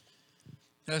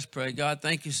Let's pray. God,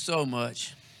 thank you so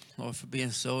much, Lord, for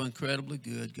being so incredibly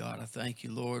good. God, I thank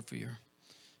you, Lord, for your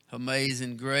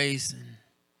amazing grace and,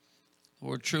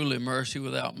 Lord, truly mercy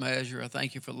without measure. I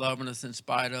thank you for loving us in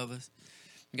spite of us.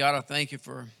 God, I thank you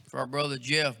for our brother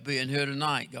Jeff being here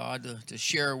tonight, God, to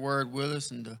share a word with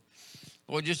us and to,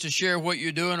 Lord, just to share what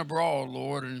you're doing abroad,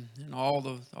 Lord, and all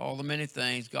the many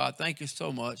things. God, thank you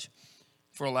so much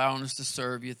for allowing us to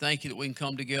serve you. Thank you that we can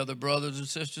come together, brothers and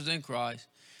sisters in Christ,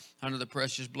 under the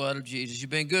precious blood of Jesus.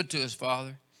 You've been good to us,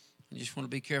 Father. I just want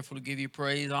to be careful to give you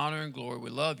praise, honor, and glory.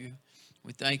 We love you.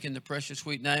 We thank you in the precious,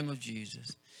 sweet name of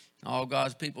Jesus. And all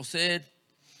God's people said,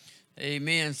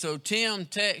 amen. So Tim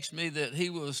texted me that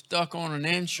he was stuck on an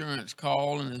insurance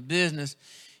call in his business,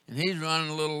 and he's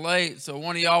running a little late. So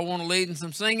one of y'all want to lead in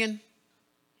some singing?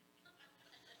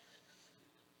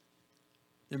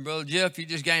 Then, Brother Jeff, you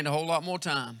just gained a whole lot more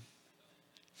time.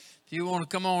 If you want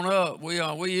to come on up, we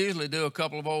usually do a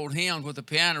couple of old hymns with the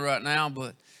piano right now,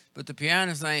 but the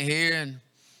pianist ain't here, and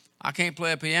I can't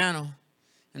play a piano,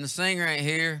 and the singer ain't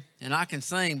here, and I can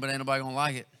sing, but ain't nobody gonna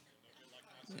like it.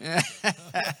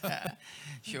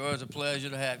 Sure, it's a pleasure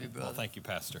to have you, brother. Well, thank you,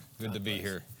 Pastor. Good to be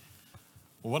here.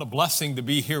 Well, what a blessing to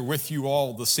be here with you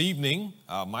all this evening.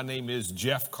 My name is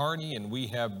Jeff Carney, and we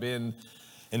have been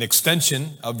an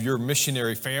extension of your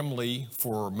missionary family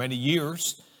for many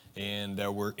years. And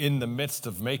we're in the midst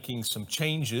of making some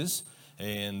changes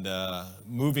and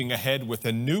moving ahead with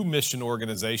a new mission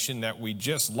organization that we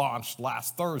just launched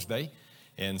last Thursday.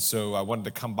 And so I wanted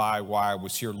to come by while I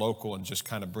was here local and just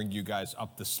kind of bring you guys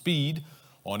up to speed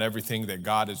on everything that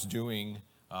God is doing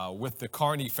with the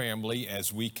Carney family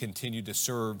as we continue to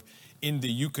serve in the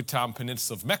Yucatan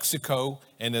Peninsula of Mexico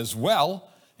and as well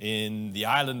in the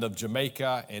island of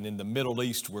Jamaica and in the Middle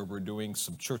East, where we're doing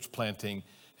some church planting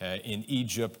in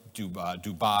Egypt,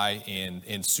 Dubai,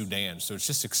 and Sudan. So it's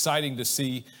just exciting to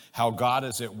see how God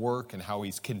is at work and how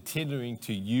he's continuing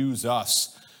to use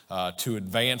us to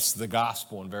advance the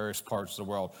gospel in various parts of the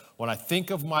world. When I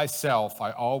think of myself,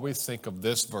 I always think of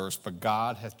this verse, but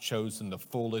God hath chosen the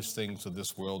foolish things of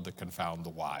this world to confound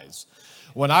the wise.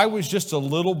 When I was just a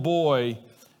little boy,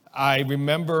 I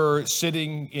remember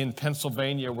sitting in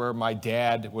Pennsylvania where my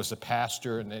dad was a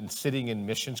pastor and sitting in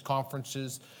missions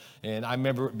conferences. And I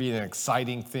remember it being an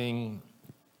exciting thing.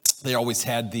 They always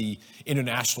had the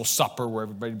international supper where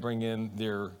everybody bring in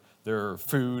their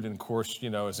food. And of course, you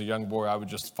know, as a young boy, I would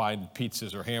just find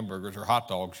pizzas or hamburgers or hot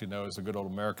dogs, you know, as a good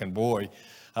old American boy.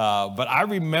 But I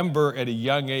remember at a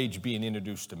young age being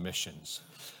introduced to missions.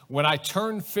 When I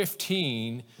turned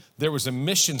 15, there was a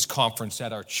missions conference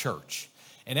at our church.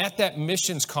 And at that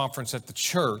missions conference at the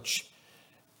church,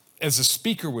 as the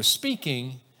speaker was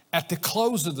speaking, at the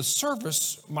close of the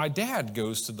service, my dad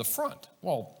goes to the front.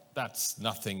 Well, that's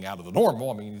nothing out of the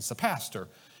normal. I mean, he's a pastor.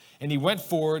 And he went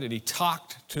forward and he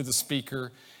talked to the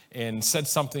speaker and said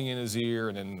something in his ear.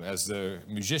 And then as the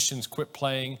musicians quit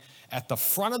playing, at the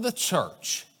front of the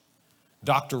church,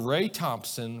 Dr. Ray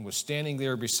Thompson was standing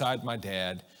there beside my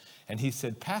dad. And he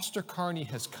said, Pastor Carney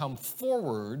has come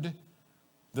forward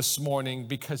this morning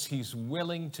because he's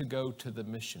willing to go to the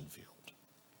mission field.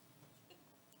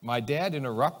 My dad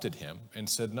interrupted him and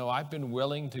said, no, I've been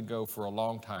willing to go for a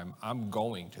long time. I'm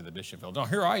going to the mission field. Now,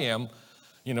 here I am,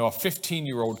 you know, a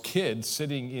 15-year-old kid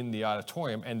sitting in the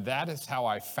auditorium, and that is how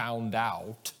I found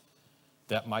out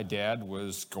that my dad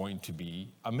was going to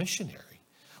be a missionary.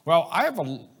 Well, I have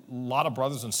a lot of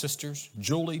brothers and sisters,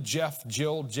 Julie, Jeff,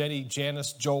 Jill, Jenny,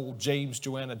 Janice, Joel, James,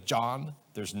 Joanna, John.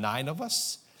 There's 9 of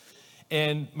us.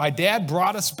 And my dad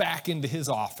brought us back into his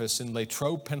office in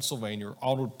Latrobe, Pennsylvania,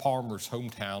 Arnold Palmer's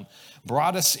hometown,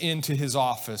 brought us into his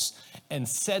office and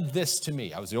said this to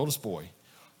me. I was the oldest boy.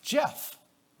 Jeff,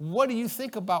 what do you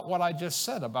think about what I just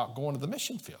said about going to the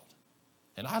mission field?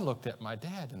 And I looked at my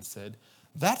dad and said,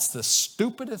 that's the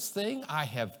stupidest thing I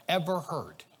have ever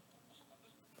heard.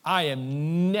 I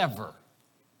am never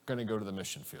going to go to the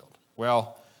mission field.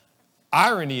 Well,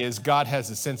 irony is God has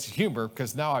a sense of humor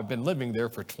because now I've been living there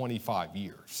for 25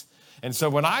 years. And so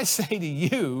when I say to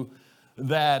you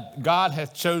that God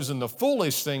hath chosen the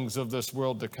foolish things of this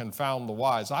world to confound the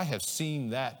wise, I have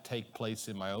seen that take place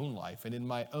in my own life and in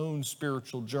my own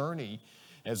spiritual journey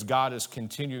as God has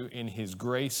continued in his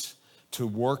grace to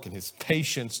work and his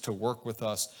patience to work with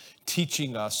us,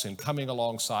 teaching us and coming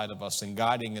alongside of us and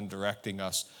guiding and directing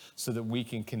us so that we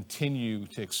can continue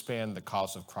to expand the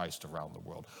cause of Christ around the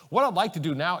world. What I'd like to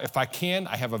do now, if I can,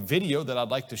 I have a video that I'd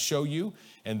like to show you,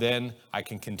 and then I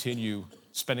can continue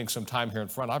spending some time here in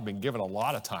front. I've been given a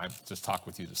lot of time to just talk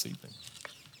with you this evening.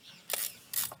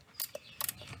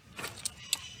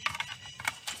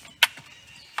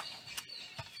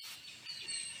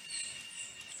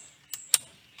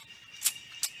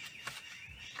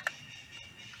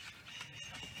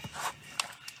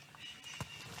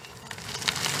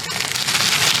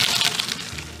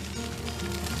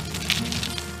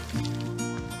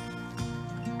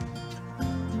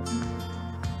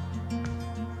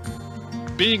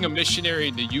 Being a missionary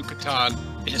in the Yucatan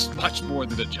is much more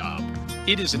than a job.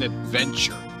 It is an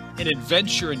adventure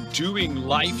in doing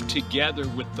life together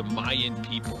with the Mayan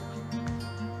people.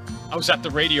 I was at the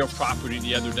radio property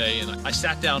the other day, and I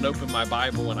sat down, opened my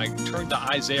Bible, and I turned to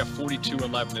Isaiah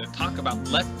 42:11, and it talked about,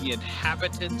 let the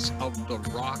inhabitants of the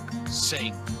rock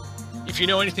sing. If you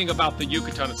know anything about the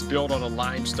Yucatan, it's built on a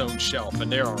limestone shelf,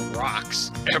 and there are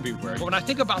rocks everywhere. But when I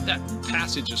think about that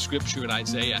passage of scripture in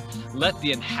Isaiah, let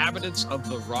the inhabitants of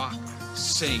the rock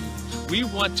sing. We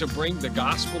want to bring the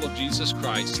gospel of Jesus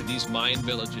Christ to these Mayan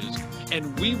villages,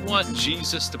 and we want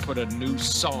Jesus to put a new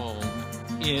song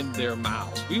in their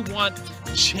mouths. We want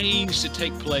change to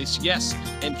take place, yes,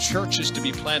 and churches to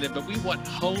be planted, but we want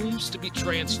homes to be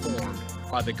transformed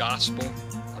by the gospel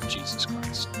of Jesus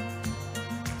Christ.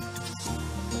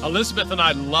 Elizabeth and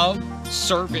I love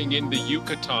serving in the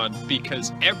Yucatan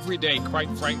because every day, quite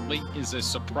frankly, is a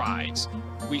surprise.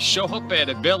 We show up at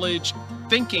a village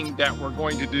thinking that we're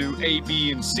going to do A,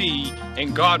 B, and C,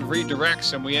 and God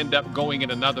redirects and we end up going in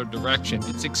another direction.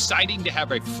 It's exciting to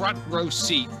have a front row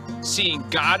seat, seeing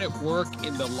God at work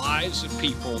in the lives of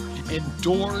people, and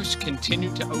doors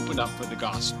continue to open up for the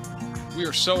gospel. We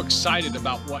are so excited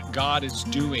about what God is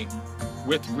doing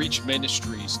with Reach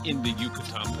Ministries in the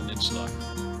Yucatan Peninsula.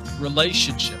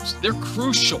 Relationships, they're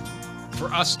crucial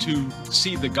for us to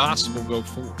see the gospel go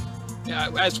forward.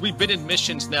 As we've been in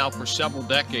missions now for several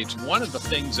decades, one of the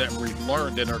things that we've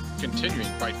learned and are continuing,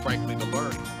 quite frankly, to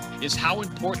learn is how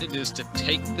important it is to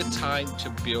take the time to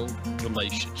build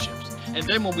relationships. And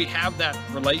then when we have that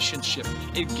relationship,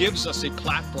 it gives us a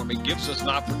platform. It gives us an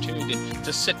opportunity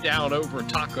to sit down over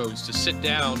tacos, to sit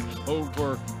down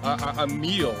over a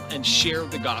meal and share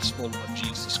the gospel of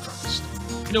Jesus Christ.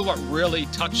 You know what really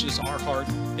touches our heart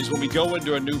is when we go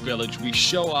into a new village, we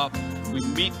show up, we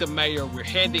meet the mayor, we're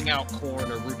handing out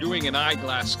corn, or we're doing an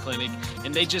eyeglass clinic,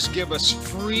 and they just give us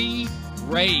free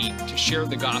reign to share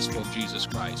the gospel of Jesus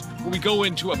Christ. When we go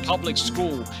into a public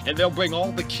school, and they'll bring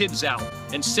all the kids out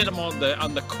and sit them on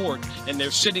the court, and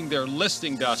they're sitting there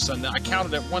listening to us. And I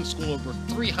counted at one school over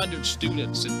 300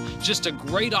 students, and just a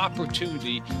great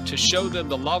opportunity to show them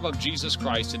the love of Jesus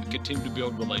Christ and continue to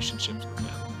build relationships with them.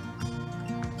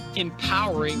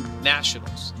 Empowering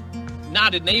nationals,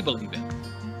 not enabling them,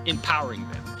 empowering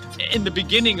them. In the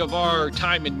beginning of our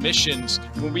time in missions,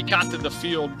 when we got to the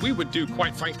field, we would do,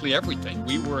 quite frankly, everything.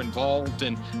 We were involved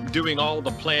in doing all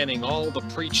the planning, all the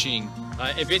preaching.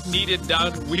 If it needed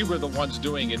done, we were the ones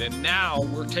doing it. And now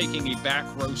we're taking a back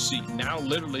row seat. Now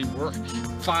literally we're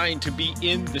fine to be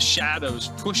in the shadows,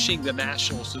 pushing the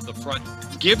nationals to the front,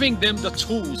 giving them the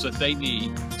tools that they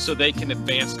need so they can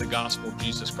advance the gospel of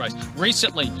Jesus Christ.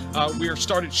 Recently, we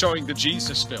started showing the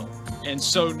Jesus film. And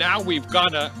so now we've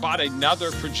bought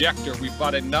another projector, we've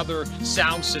bought another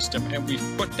sound system, and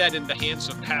we've put that in the hands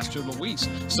of Pastor Luis.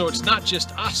 So it's not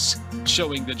just us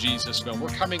showing the Jesus film. We're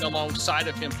coming alongside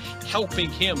of him,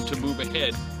 helping him to move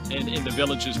ahead in the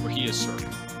villages where he is serving.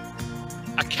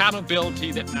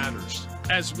 Accountability that matters.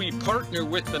 As we partner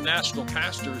with the national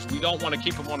pastors, we don't want to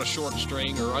keep them on a short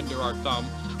string or under our thumb.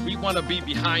 We want to be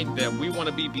behind them. We want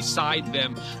to be beside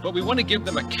them, but we want to give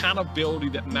them accountability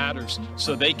that matters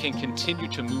so they can continue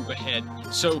to move ahead.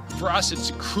 So for us,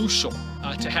 it's crucial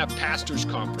to have pastors'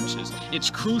 conferences. It's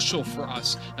crucial for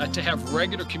us to have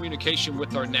regular communication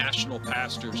with our national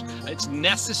pastors. It's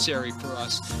necessary for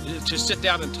us to sit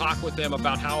down and talk with them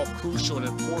about how crucial and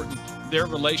important their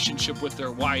relationship with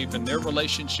their wife and their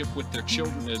relationship with their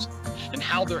children is, and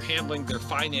how they're handling their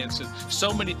finances.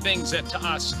 So many things that to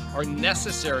us are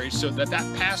necessary so that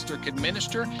that pastor can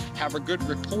minister, have a good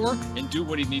rapport, and do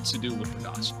what he needs to do with the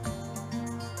gospel.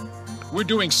 We're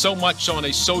doing so much on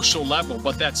a social level,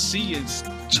 but that C is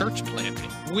church planting.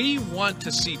 We want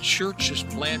to see churches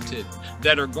planted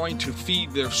that are going to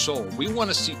feed their soul. We want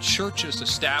to see churches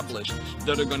established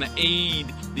that are going to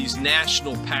aid these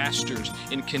national pastors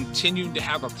in continuing to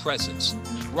have a presence.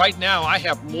 Right now, we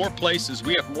have more places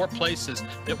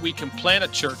that we can plant a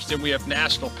church than we have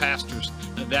national pastors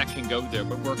that can go there.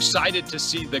 But we're excited to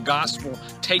see the gospel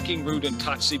taking root in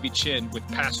Tatsibichin with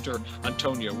Pastor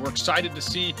Antonio. We're excited to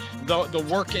see the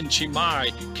work in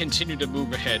Chimay continue to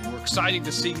move ahead. We're excited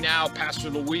to see now Pastor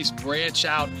Luis branch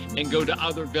out and go to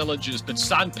other villages. But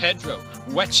San Pedro,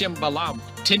 Wechembalam,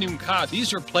 Tinumka,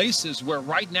 these are places where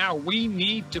right now we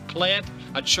need to plant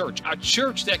a church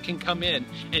that can come in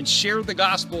and share the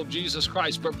gospel of Jesus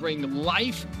Christ, but bring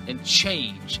life and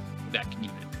change to that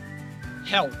community.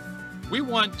 Health. We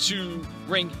want to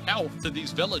bring health to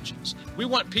these villages. We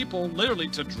want people literally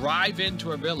to drive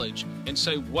into a village and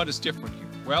say, what is different here?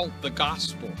 Well, the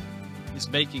gospel is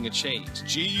making a change.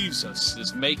 Jesus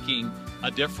is making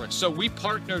a difference. So we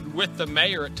partnered with the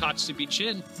mayor at Tatsi Beach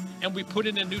Inn, and we put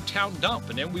in a new town dump.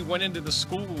 And then we went into the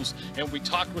schools and we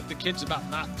talked with the kids about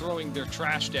not throwing their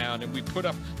trash down. And we put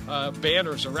up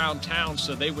banners around town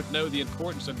so they would know the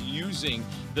importance of using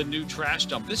the new trash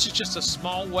dump. This is just a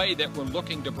small way that we're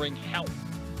looking to bring health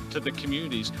to the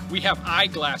communities. We have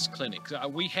eyeglass clinics.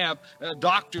 We have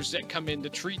doctors that come in to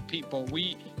treat people.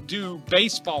 We do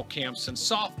baseball camps and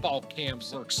softball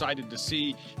camps. We're excited to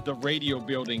see the radio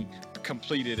building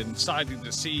completed and excited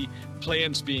to see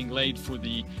plans being laid for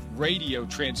the radio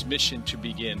transmission to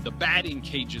begin. The batting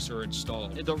cages are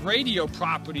installed. The radio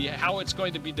property, how it's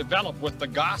going to be developed with the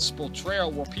gospel trail,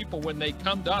 where people, when they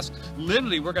come to us,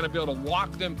 literally we're going to be able to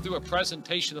walk them through a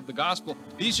presentation of the gospel.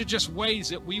 These are just ways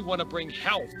that we want to bring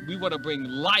health. We want to bring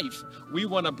life. We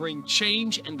want to bring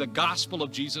change and the gospel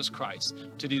of Jesus Christ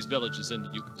to these villages in the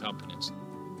Yucatan Peninsula.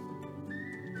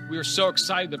 We are so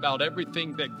excited about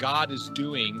everything that God is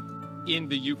doing in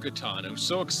the Yucatan. I'm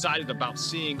so excited about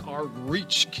seeing our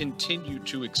reach continue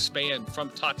to expand from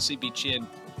Tatsi Beach Inn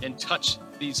and touch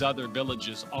these other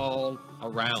villages all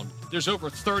around. There's over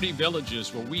 30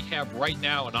 villages where we have right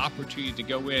now an opportunity to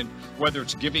go in, whether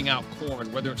it's giving out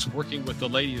corn, whether it's working with the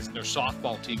ladies in their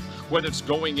softball team, whether it's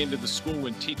going into the school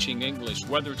and teaching English,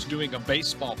 whether it's doing a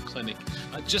baseball clinic.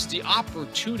 Just the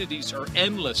opportunities are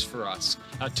endless for us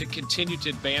to continue to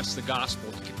advance the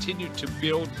gospel, to continue to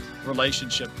build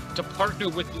relationship, to partner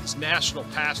with these national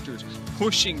pastors,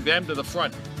 pushing them to the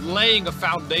front, laying a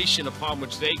foundation upon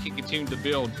which they can continue to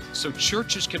build so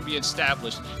churches can be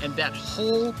established and that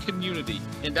whole community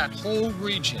and that whole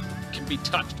region can be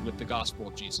touched with the gospel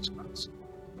of Jesus Christ.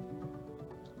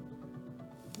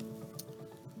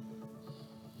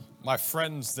 My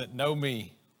friends that know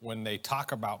me, when they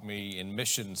talk about me in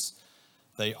missions,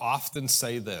 they often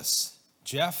say this: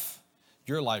 Jeff,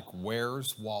 you're like,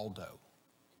 where's Waldo?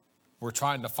 We're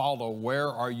trying to follow, where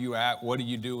are you at? What are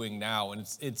you doing now? And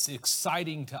it's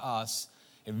exciting to us,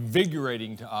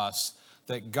 invigorating to us,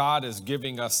 that God is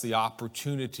giving us the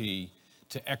opportunity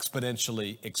to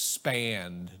exponentially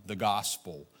expand the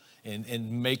gospel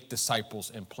and make disciples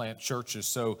and plant churches.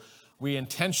 So we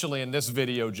intentionally in this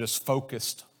video just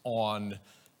focused on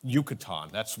Yucatan.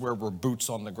 That's where we're boots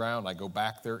on the ground. I go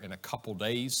back there in a couple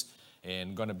days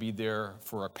and going to be there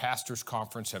for a pastors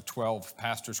conference, have 12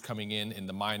 pastors coming in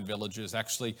the mine villages.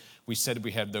 Actually, we said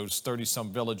we had those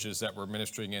 30-some villages that we're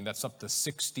ministering in. That's up to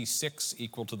 66,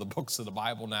 equal to the books of the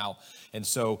Bible now. And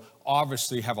so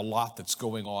obviously have a lot that's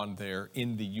going on there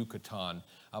in the Yucatan.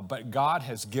 But God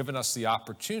has given us the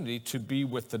opportunity to be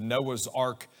with the Noah's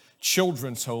Ark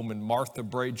Children's Home in Martha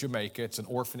Brae, Jamaica. It's an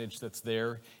orphanage that's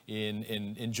there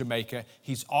in Jamaica.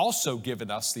 He's also given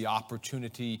us the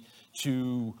opportunity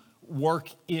to work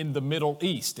in the Middle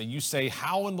East. And you say,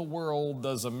 how in the world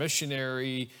does a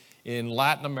missionary in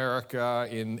Latin America,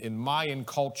 in Mayan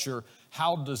culture,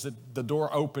 how does the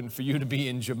door open for you to be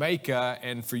in Jamaica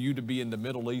and for you to be in the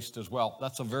Middle East as well?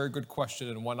 That's a very good question,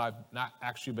 and one I've not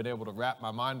actually been able to wrap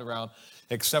my mind around,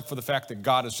 except for the fact that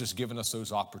God has just given us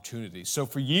those opportunities. So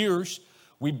for years,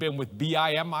 we've been with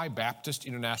BIMI, Baptist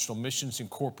International Missions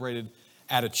Incorporated,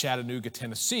 out of Chattanooga,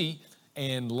 Tennessee.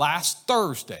 And last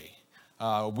Thursday,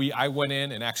 I went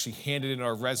in and actually handed in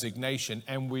our resignation,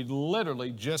 and we literally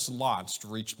just launched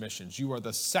Reach Missions. You are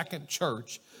the second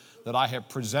church that I have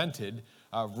presented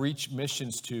Reach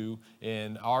Missions to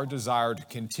in our desire to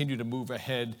continue to move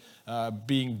ahead,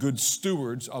 being good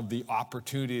stewards of the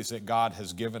opportunities that God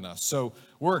has given us. So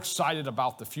we're excited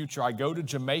about the future. I go to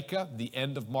Jamaica the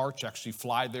end of March, actually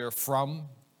fly there from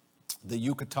the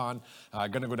Yucatan.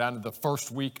 Going to go down to the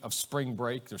first week of spring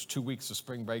break. There's 2 weeks of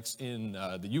spring breaks in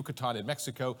the Yucatan in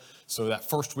Mexico. So that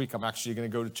first week, I'm actually going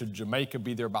to go to Jamaica,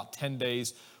 be there about 10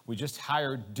 days. We just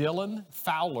hired Dylan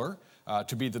Fowler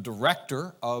to be the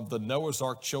director of the Noah's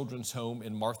Ark Children's Home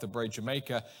in Martha Brae,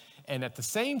 Jamaica. And at the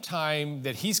same time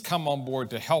that he's come on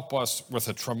board to help us with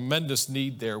a tremendous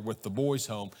need there with the boys'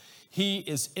 home, he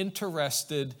is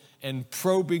interested in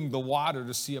probing the water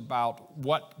to see about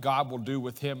what God will do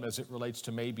with him as it relates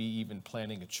to maybe even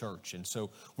planting a church. And so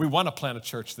we want to plant a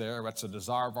church there. That's a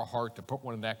desire of our heart to put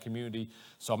one in that community.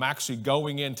 So I'm actually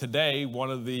going in today.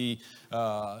 One of the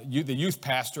youth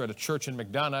pastor at a church in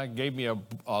McDonough gave me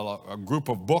a group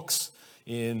of books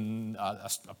in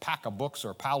a pack of books, or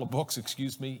a pile of books,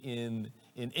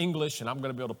 in English, and I'm going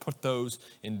to be able to put those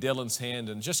in Dylan's hand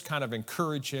and just kind of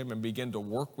encourage him and begin to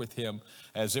work with him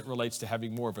as it relates to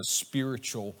having more of a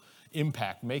spiritual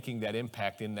impact, making that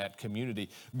impact in that community.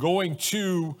 Going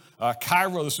to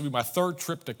Cairo, this will be my third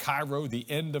trip to Cairo, the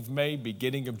end of May,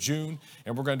 beginning of June,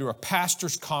 and we're going to do a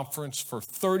pastors conference for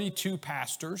 32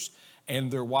 pastors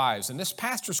and their wives. And this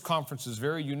pastors' conference is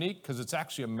very unique because it's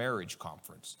actually a marriage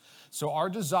conference. So our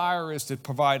desire is to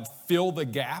provide fill the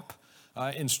gap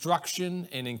instruction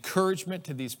and encouragement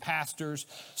to these pastors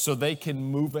so they can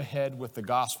move ahead with the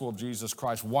gospel of Jesus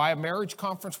Christ. Why a marriage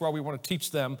conference? Well, we want to teach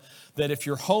them that if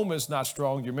your home is not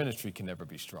strong, your ministry can never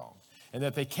be strong. And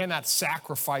that they cannot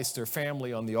sacrifice their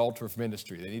family on the altar of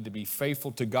ministry. They need to be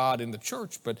faithful to God in the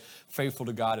church, but faithful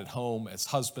to God at home as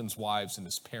husbands, wives, and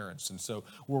as parents. And so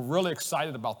we're really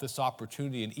excited about this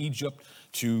opportunity in Egypt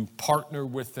to partner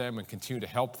with them and continue to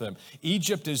help them.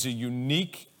 Egypt is a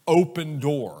unique open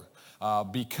door.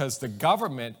 Because the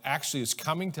government actually is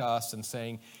coming to us and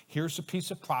saying, here's a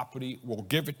piece of property, we'll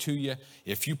give it to you.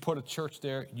 If you put a church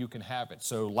there, you can have it.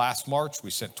 So last March, we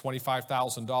sent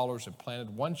 $25,000 and planted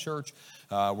one church.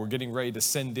 We're getting ready to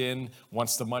send in,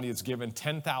 once the money is given,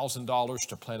 $10,000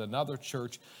 to plant another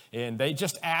church. And they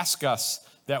just ask us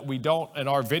that we don't, in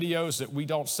our videos, that we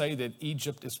don't say that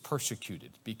Egypt is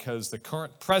persecuted, because the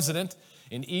current president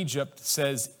in Egypt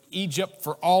says Egypt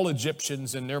for all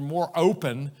Egyptians, and they're more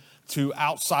open to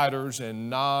outsiders and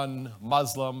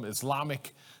non-Muslim,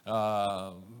 Islamic,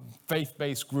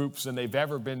 faith-based groups than they've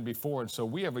ever been before. And so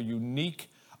we have a unique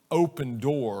open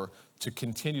door to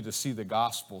continue to see the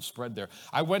gospel spread there.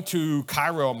 I went to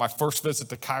Cairo on my first visit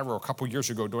to Cairo a couple years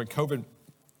ago during COVID.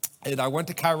 And I went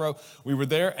to Cairo, we were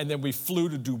there, and then we flew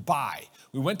to Dubai.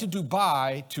 We went to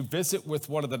Dubai to visit with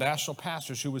one of the national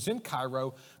pastors who was in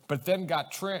Cairo, but then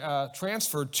got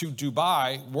transferred to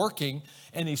Dubai working,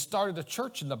 and he started a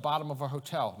church in the bottom of our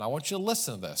hotel. Now, I want you to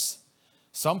listen to this.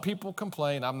 Some people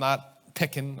complain, I'm not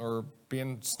picking or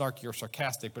being snarky or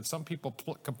sarcastic, but some people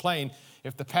complain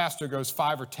if the pastor goes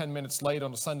 5 or 10 minutes late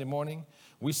on a Sunday morning.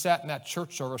 We sat in that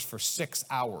church service for 6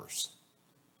 hours.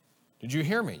 Did you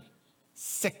hear me?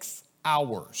 6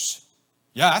 hours.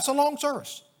 Yeah, that's a long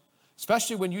service,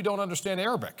 especially when you don't understand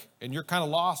Arabic and you're kind of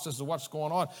lost as to what's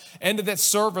going on. End of that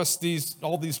service,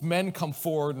 all these men come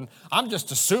forward, and I'm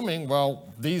just assuming,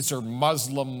 well, these are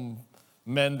Muslim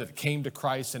men that came to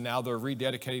Christ and now they're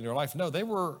rededicating their life. No, they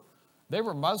were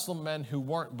Muslim men who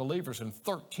weren't believers, and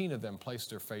 13 of them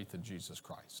placed their faith in Jesus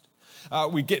Christ.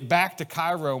 We get back to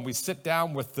Cairo and we sit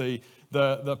down with the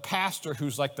pastor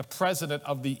who's like the president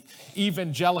of the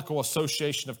Evangelical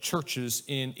Association of Churches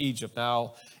in Egypt.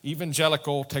 Now,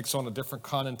 evangelical takes on a different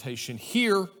connotation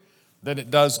here than it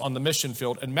does on the mission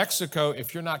field. In Mexico,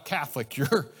 if you're not Catholic,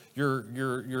 you're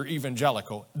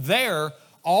evangelical. There,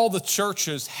 all the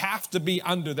churches have to be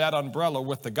under that umbrella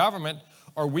with the government,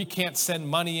 or we can't send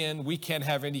money in, we can't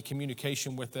have any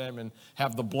communication with them and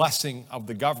have the blessing of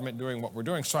the government doing what we're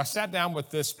doing. So I sat down with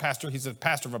this pastor, he's a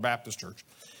pastor of a Baptist church,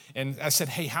 and I said,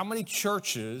 hey, how many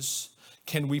churches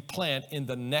can we plant in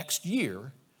the next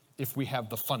year if we have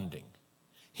the funding?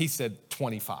 He said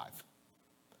 25.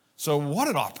 So what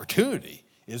an opportunity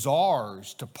is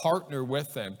ours to partner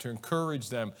with them, to encourage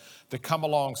them, to come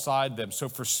alongside them. So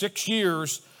for 6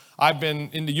 years, I've been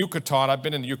in the Yucatan. I've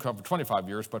been in the Yucatan for 25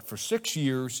 years, but for 6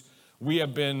 years, we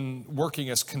have been working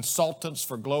as consultants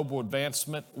for global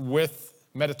advancement with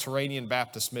Mediterranean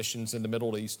Baptist missions in the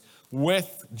Middle East,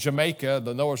 with Jamaica,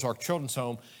 the Noah's Ark Children's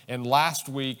Home, and last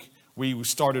week, we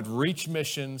started Reach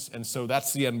Missions, and so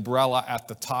that's the umbrella at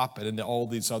the top, and then all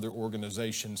these other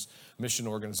organizations, mission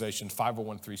organizations,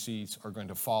 501(c)(3)s are going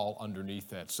to fall underneath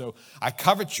that. So I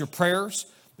covet your prayers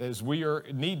as we are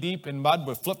knee-deep in mud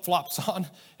with flip-flops on.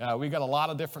 We got a lot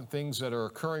of different things that are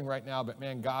occurring right now, but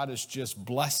man, God is just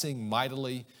blessing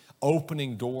mightily,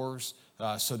 opening doors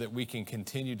so that we can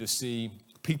continue to see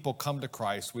people come to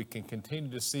Christ. We can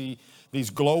continue to see these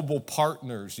global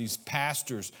partners, these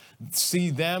pastors,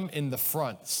 see them in the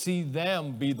front, see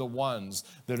them be the ones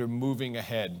that are moving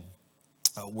ahead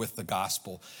with the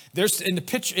gospel. There's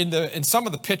in some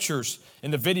of the pictures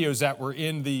in the videos that were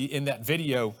in that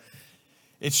video,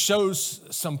 it shows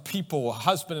some people, a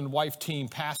husband and wife team,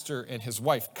 pastor and his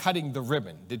wife, cutting the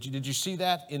ribbon. Did you see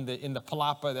that in the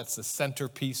palapa? That's the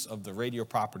centerpiece of the radio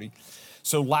property.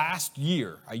 So last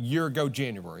year, a year ago,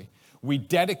 January, we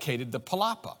dedicated the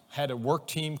palapa. Had a work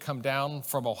team come down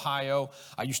from Ohio.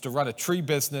 I used to run a tree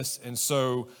business, and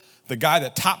so the guy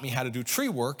that taught me how to do tree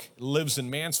work lives in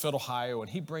Mansfield, Ohio,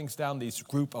 and he brings down these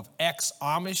group of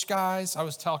ex-Amish guys. I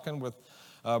was talking with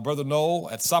Brother Noel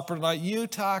at supper tonight. You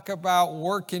talk about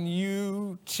working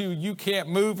you can't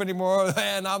move anymore,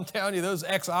 and I'm telling you, those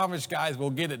ex-Amish guys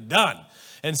will get it done.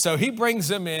 And so he brings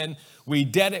them in. We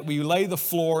lay the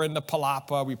floor in the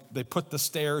palapa. They put the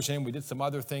stairs in. We did some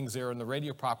other things there in the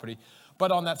radio property.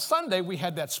 But on that Sunday, we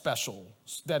had that special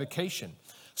dedication.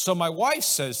 So my wife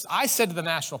says, I said to the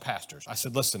national pastors, I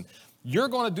said, listen, you're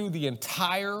going to do the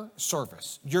entire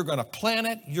service. You're going to plan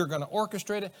it. You're going to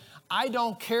orchestrate it. I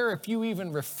don't care if you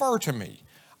even refer to me.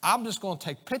 I'm just going to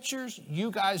take pictures. You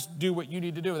guys do what you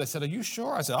need to do. They said, are you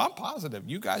sure? I said, I'm positive.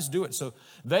 You guys do it. So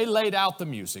they laid out the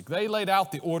music. They laid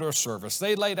out the order of service.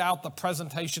 They laid out the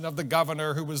presentation of the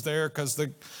governor who was there because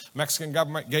the Mexican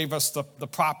government gave us the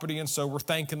property. And so we're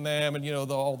thanking them and,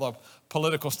 all the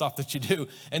political stuff that you do.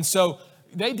 And so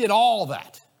they did all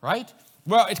that, right?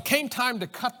 Well, it came time to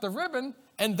cut the ribbon,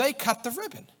 and they cut the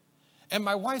ribbon. And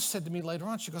my wife said to me later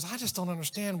on, she goes, I just don't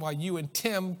understand why you and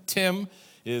Tim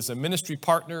is a ministry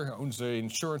partner, owns an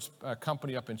insurance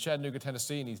company up in Chattanooga,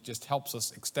 Tennessee, and he just helps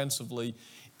us extensively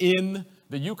in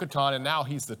the Yucatan, and now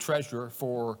he's the treasurer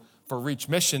for Reach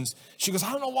Missions. She goes,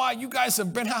 I don't know why you guys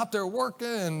have been out there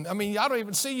working, and I don't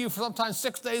even see you for sometimes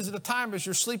 6 days at a time as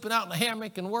you're sleeping out in a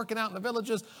hammock and working out in the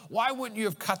villages. Why wouldn't you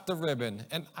have cut the ribbon?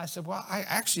 And I said, well, I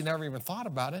actually never even thought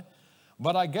about it,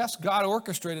 but I guess God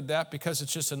orchestrated that because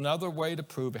it's just another way to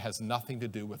prove it has nothing to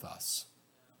do with us.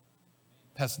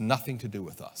 Has nothing to do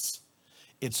with us.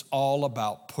 It's all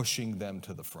about pushing them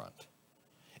to the front.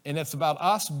 And it's about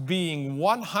us being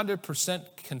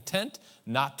 100% content,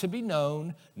 not to be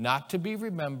known, not to be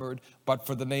remembered, but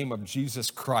for the name of Jesus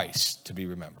Christ to be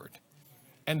remembered.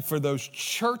 And for those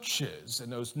churches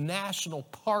and those national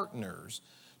partners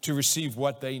to receive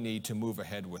what they need to move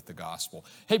ahead with the gospel.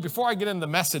 Hey, before I get into the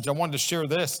message, I wanted to share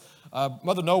this.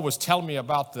 Mother Noah was telling me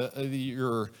about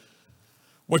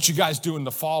what you guys do in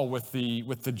the fall with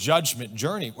the judgment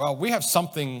journey. Well, we have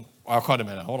something, hold on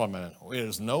a minute. It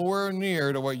is nowhere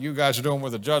near to what you guys are doing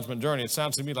with the judgment journey. It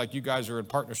sounds to me like you guys are in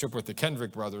partnership with the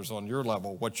Kendrick brothers on your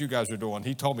level, what you guys are doing.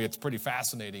 He told me it's pretty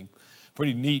fascinating,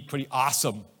 pretty neat, pretty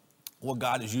awesome what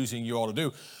God is using you all to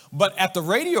do. But at the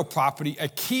radio property, a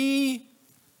key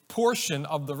portion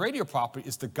of the radio property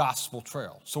is the gospel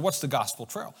trail. So what's the gospel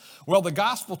trail? Well, the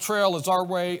gospel trail is our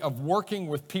way of working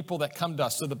with people that come to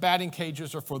us. So the batting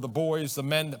cages are for the boys, the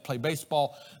men that play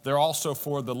baseball. They're also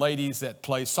for the ladies that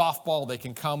play softball. They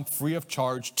can come free of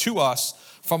charge to us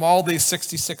from all these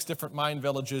 66 different mine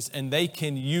villages, and they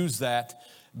can use that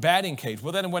batting cage.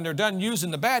 Well, then when they're done using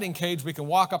the batting cage, we can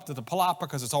walk up to the Palapa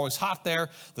because it's always hot there.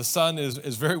 The sun is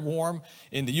very warm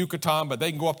in the Yucatan, but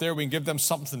they can go up there. We can give them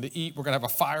something to eat. We're going to have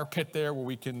a fire pit there where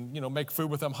we can, make food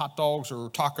with them, hot dogs or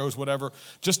tacos, whatever,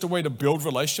 just a way to build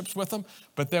relationships with them.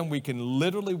 But then we can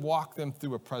literally walk them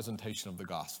through a presentation of the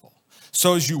gospel.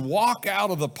 So as you walk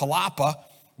out of the Palapa,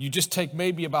 you just take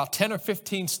maybe about 10 or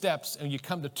 15 steps and you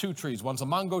come to two trees. One's a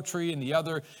mango tree and the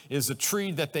other is a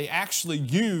tree that they actually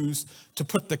use to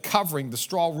put the covering, the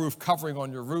straw roof covering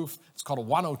on your roof. It's called a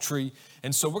guano tree.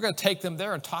 And so we're going to take them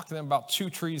there and talk to them about two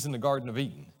trees in the Garden of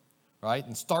Eden, right?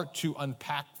 And start to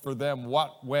unpack for them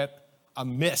what went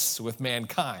amiss with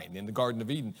mankind in the Garden of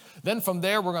Eden. Then from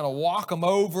there, we're going to walk them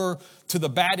over to the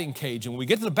batting cage. And when we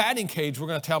get to the batting cage, we're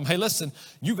going to tell them, hey, listen,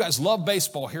 you guys love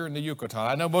baseball here in the Yucatan.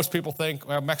 I know most people think,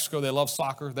 well, Mexico, they love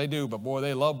soccer. They do, but boy,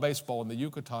 they love baseball in the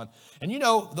Yucatan. And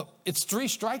it's 3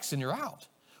 strikes and you're out.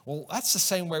 Well, that's the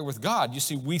same way with God. You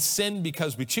see, we sin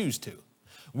because we choose to.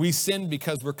 We sin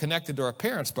because we're connected to our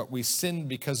parents, but we sin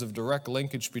because of direct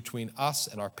linkage between us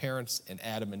and our parents and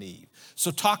Adam and Eve.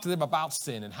 So talk to them about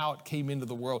sin and how it came into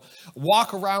the world.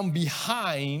 Walk around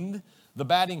behind the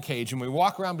batting cage. And when we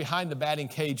walk around behind the batting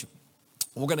cage,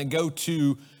 we're going to go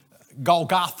to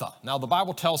Golgotha. Now, the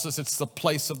Bible tells us it's the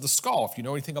place of the skull. If you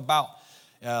know anything about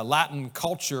Latin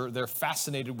culture, they're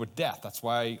fascinated with death. That's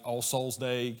why All Souls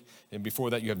Day, and before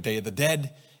that you have Day of the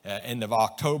Dead. End of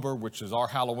October, which is our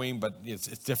Halloween, but it's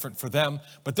different for them.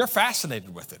 But they're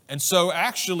fascinated with it. And so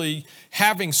actually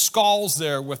having skulls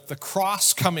there with the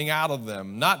cross coming out of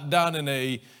them, not done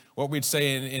in what we'd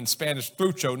say in Spanish,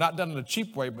 trucho, not done in a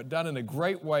cheap way, but done in a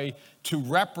great way to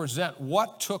represent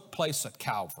what took place at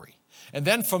Calvary. And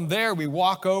then from there, we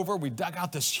walk over, we dug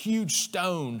out this huge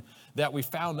stone that we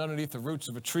found underneath the roots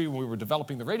of a tree when we were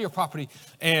developing the radio property.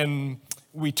 And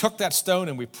we took that stone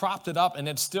and we propped it up and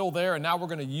it's still there. And now we're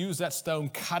going to use that stone,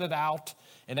 cut it out,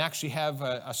 and actually have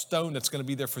a stone that's going to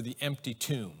be there for the empty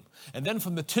tomb. And then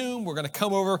from the tomb, we're going to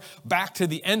come over back to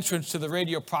the entrance to the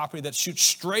radio property that shoots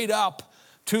straight up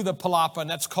to the Palapa, and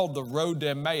that's called the Road to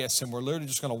Emmaus. And we're literally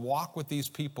just going to walk with these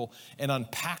people and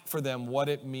unpack for them what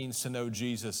it means to know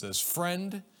Jesus as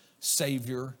friend,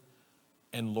 Savior,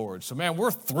 and Lord. So, man, we're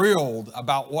thrilled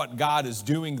about what God is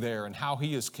doing there and how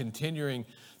he is continuing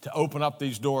to open up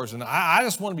these doors. And I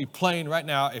just want to be plain right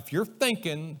now. If you're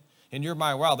thinking in your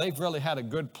mind, wow, they've really had a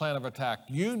good plan of attack,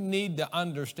 you need to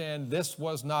understand this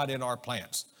was not in our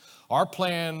plans. Our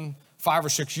plan 5 or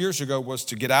 6 years ago was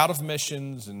to get out of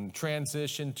missions and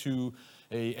transition to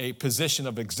a position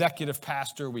of executive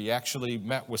pastor. We actually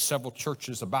met with several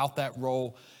churches about that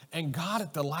role. And God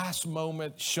at the last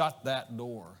moment shut that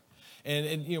door.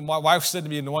 And my wife said to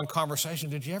me in one conversation,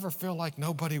 did you ever feel like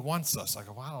nobody wants us? I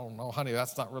go, well, I don't know, honey,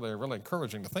 that's not really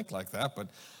encouraging to think like that. But,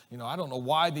 I don't know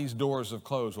why these doors have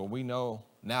closed. Well, we know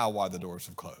now why the doors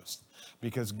have closed.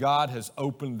 Because God has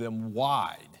opened them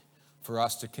wide for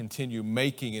us to continue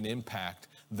making an impact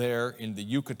there in the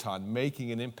Yucatan,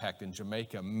 making an impact in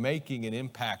Jamaica, making an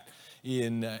impact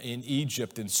in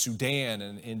Egypt, in Sudan,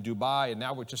 and in Dubai. And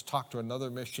now we just talked to another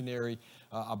missionary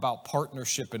about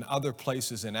partnership in other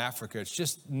places in Africa. It's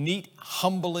just neat,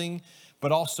 humbling,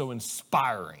 but also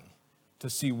inspiring to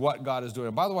see what God is doing.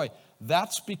 And by the way,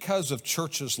 that's because of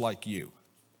churches like you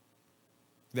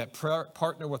that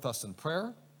partner with us in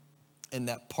prayer and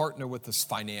that partner with us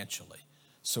financially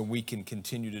so we can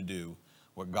continue to do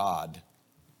what God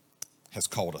has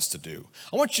called us to do.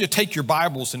 I want you to take your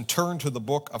Bibles and turn to the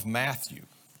book of Matthew.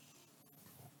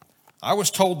 I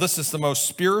was told this is the most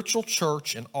spiritual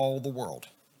church in all the world.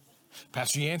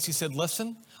 Pastor Yancey said,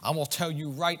 listen, I'm going to tell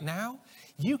you right now,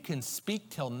 you can speak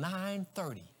till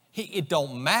 9:30. It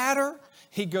don't matter.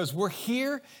 He goes, we're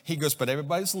here. He goes, but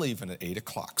everybody's leaving at 8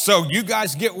 o'clock. So you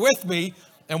guys get with me,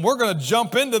 and we're going to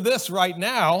jump into this right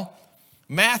now.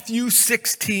 Matthew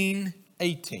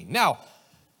 16:18. Now,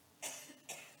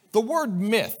 the word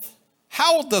myth.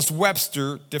 How does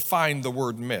Webster define the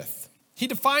word myth? He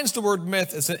defines the word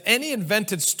myth as any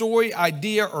invented story,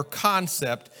 idea, or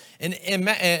concept, an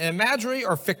imaginary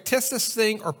or fictitious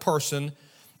thing or person,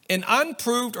 an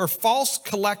unproved or false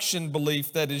collection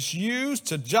belief that is used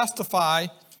to justify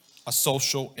a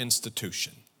social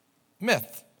institution.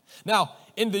 Myth. Now,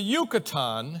 in the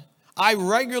Yucatan, I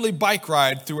regularly bike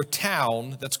ride through a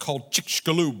town that's called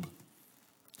Chicxulub.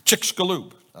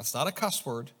 Chicxulub. That's not a cuss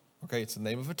word. Okay, it's the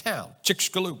name of a town.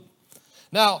 Chicxulub.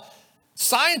 Now,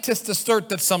 scientists assert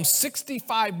that some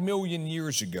 65 million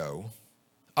years ago,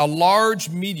 a large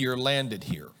meteor landed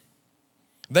here.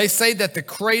 They say that the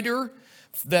crater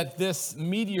that this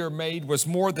meteor made was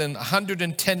more than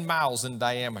 110 miles in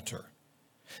diameter.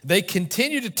 They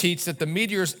continue to teach that the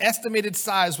meteor's estimated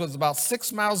size was about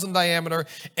 6 miles in diameter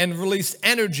and released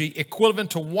energy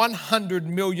equivalent to 100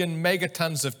 million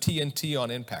megatons of TNT on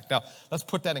impact. Now, let's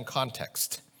put that in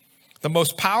context. The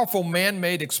most powerful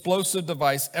man-made explosive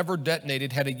device ever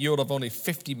detonated had a yield of only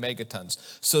 50 megatons.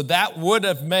 So that would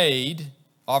have made,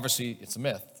 obviously it's a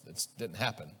myth, it didn't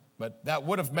happen, but that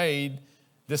would have made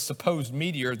this supposed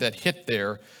meteor that hit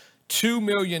there 2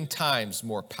 million times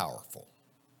more powerful.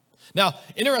 Now,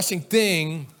 interesting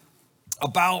thing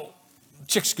about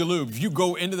Chicxulub, if you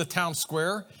go into the town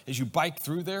square, as you bike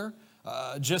through there,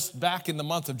 just back in the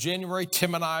month of January,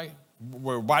 Tim and I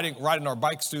were riding our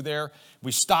bikes through there.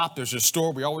 We stopped, there's a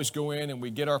store, we always go in and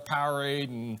we get our Powerade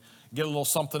and get a little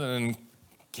something and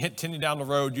continue down the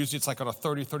road. Usually it's like on a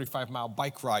 30, 35 mile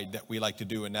bike ride that we like to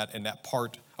do in that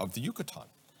part of the Yucatan.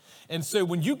 And so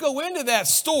when you go into that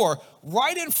store,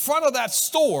 right in front of that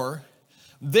store,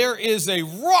 there is a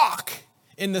rock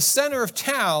in the center of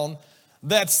town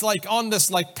that's like on this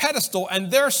like pedestal,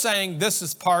 and they're saying this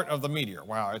is part of the meteor.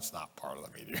 Wow, it's not part of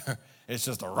the meteor. It's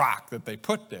just a rock that they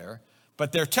put there.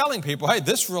 But they're telling people, hey,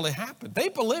 this really happened. They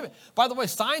believe it. By the way,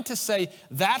 scientists say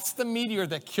that's the meteor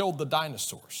that killed the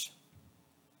dinosaurs.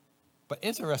 But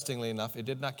interestingly enough, it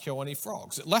did not kill any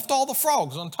frogs. It left all the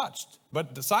frogs untouched,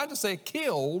 but decided to say it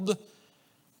killed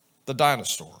the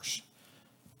dinosaurs.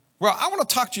 Well, I want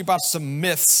to talk to you about some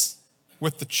myths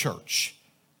with the church.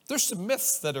 There's some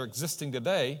myths that are existing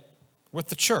today with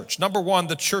the church. Number one,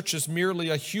 the church is merely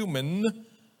a human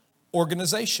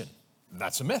organization.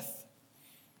 That's a myth.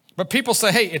 But people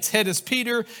say, hey, its head is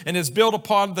Peter and is built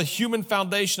upon the human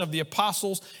foundation of the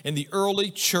apostles and the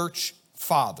early church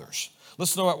fathers.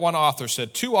 Listen to what one author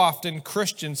said. Too often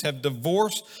Christians have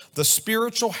divorced the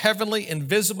spiritual, heavenly,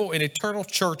 invisible, and eternal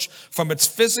church from its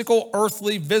physical,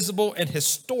 earthly, visible, and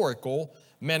historical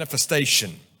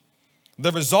manifestation.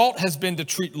 The result has been to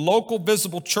treat local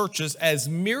visible churches as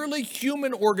merely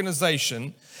human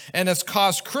organization and has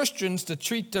caused Christians to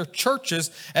treat their churches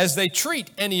as they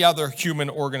treat any other human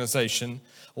organization,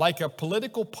 like a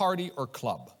political party or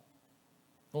club.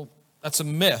 Well, that's a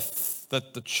myth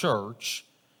that the church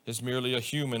is merely a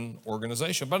human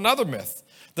organization. But another myth,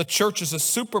 the church is a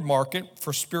supermarket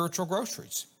for spiritual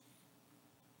groceries.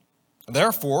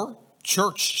 Therefore,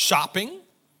 church shopping,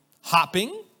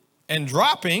 hopping, and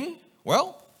dropping,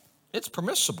 well, it's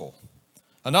permissible.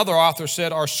 Another author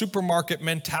said, our supermarket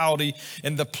mentality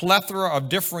and the plethora of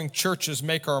differing churches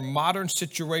make our modern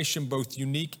situation both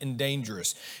unique and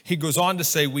dangerous. He goes on to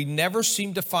say, we never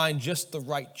seem to find just the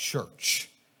right church.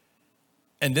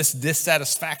 And this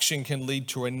dissatisfaction can lead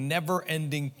to a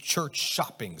never-ending church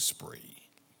shopping spree.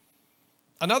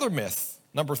 Another myth,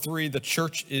 number 3, the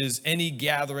church is any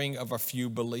gathering of a few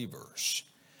believers.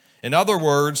 In other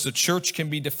words, the church can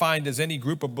be defined as any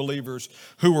group of believers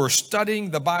who are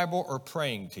studying the Bible or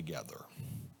praying together.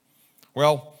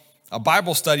 Well, a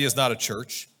Bible study is not a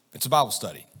church. It's a Bible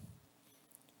study.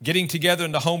 Getting together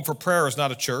in the home for prayer is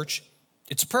not a church.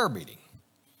 It's a prayer meeting.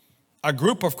 A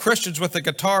group of Christians with a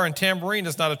guitar and tambourine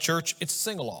is not a church. It's a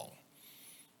sing-along.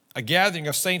 A gathering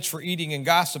of saints for eating and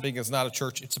gossiping is not a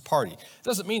church. It's a party. It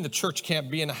doesn't mean the church can't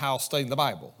be in the house studying the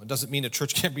Bible. It doesn't mean the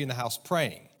church can't be in the house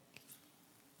praying.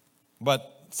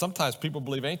 But sometimes people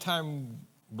believe anytime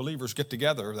believers get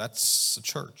together, that's a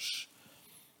church.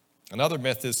 Another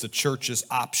myth is the church is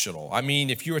optional. I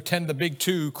mean, if you attend the big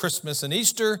 2, Christmas and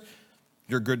Easter,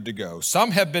 you're good to go.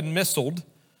 Some have been misled,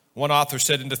 one author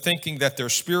said, into thinking that their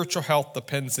spiritual health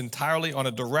depends entirely on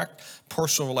a direct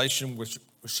personal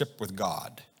relationship with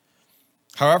God.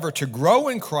 However, to grow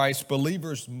in Christ,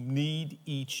 believers need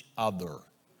each other.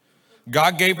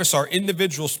 God gave us our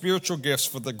individual spiritual gifts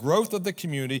for the growth of the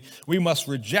community. We must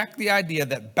reject the idea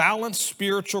that balanced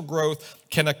spiritual growth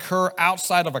can occur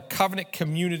outside of a covenant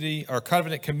community or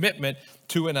covenant commitment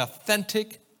to an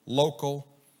authentic local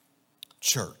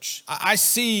church. I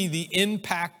see the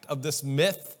impact of this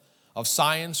myth of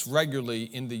science regularly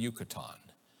in the Yucatan.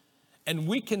 And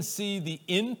we can see the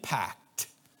impact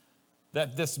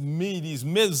that these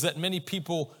myths that many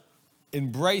people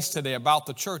embrace today about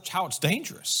the church, how it's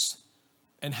dangerous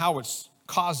and how it's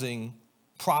causing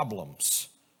problems,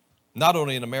 not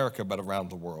only in America, but around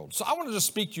the world. So I want to just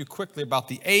speak to you quickly about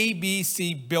the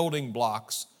ABC building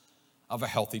blocks of a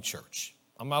healthy church.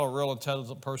 I'm not a real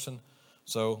intelligent person,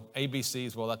 so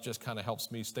ABCs, well, that just kind of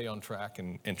helps me stay on track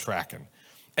and tracking.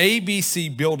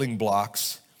 ABC building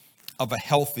blocks of a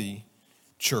healthy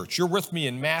church. You're with me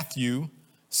in Matthew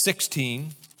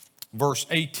 16, verse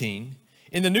 18.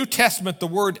 In the New Testament, the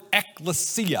word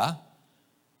ecclesia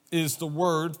is the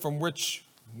word from which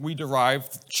we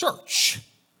derive church.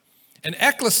 An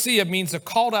ecclesia means a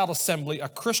called out assembly, a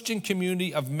Christian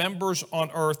community of members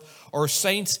on earth or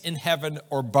saints in heaven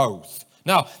or both.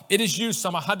 Now, it is used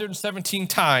some 117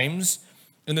 times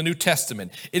in the New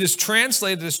Testament. It is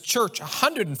translated as church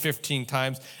 115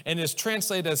 times and is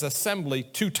translated as assembly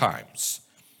 2 times.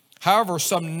 However,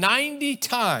 some 90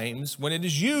 times when it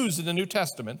is used in the New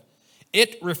Testament,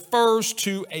 it refers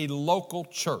to a local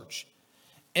church,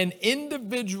 an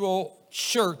individual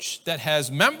church that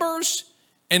has members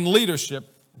and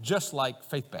leadership just like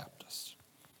Faith Baptist.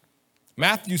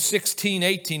 Matthew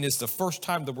 16:18 is the first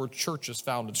time the word church is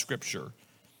found in Scripture.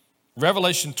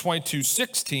 Revelation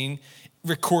 22:16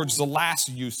 records the last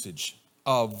usage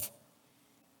of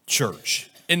church.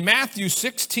 In Matthew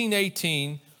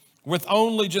 16:18, with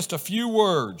only just a few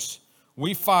words,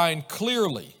 we find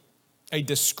clearly a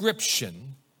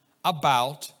description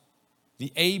about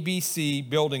the ABC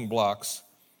building blocks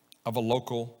of a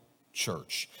local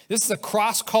church. This is a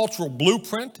cross-cultural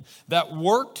blueprint that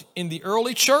worked in the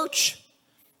early church,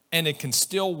 and it can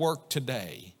still work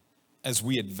today as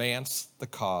we advance the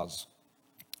cause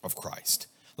of Christ.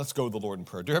 Let's go to the Lord in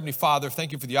prayer. Dear Heavenly Father,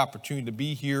 thank you for the opportunity to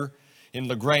be here in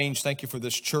LaGrange. Thank you for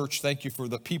this church. Thank you for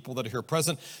the people that are here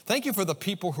present. Thank you for the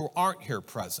people who aren't here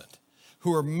present,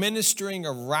 who are ministering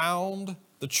around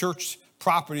the church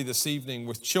property this evening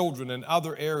with children and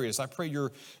other areas. I pray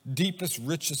your deepest,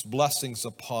 richest blessings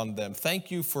upon them.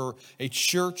 Thank you for a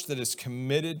church that is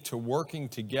committed to working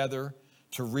together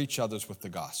to reach others with the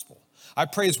gospel. I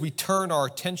pray as we turn our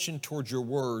attention towards your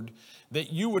word,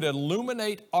 that you would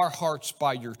illuminate our hearts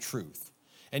by your truth.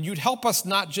 And you'd help us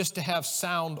not just to have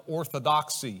sound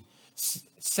orthodoxy,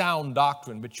 sound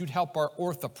doctrine, but you'd help our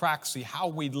orthopraxy, how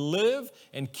we live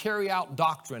and carry out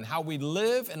doctrine, how we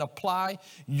live and apply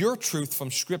your truth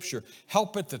from Scripture.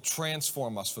 Help it to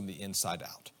transform us from the inside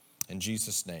out. In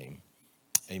Jesus' name,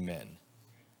 amen.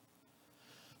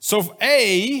 So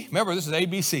remember this is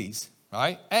ABCs,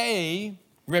 right? A,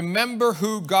 remember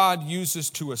who God uses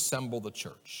to assemble the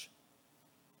church.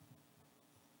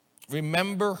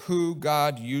 Remember who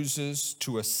God uses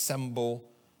to assemble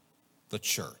the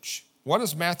church. What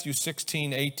does Matthew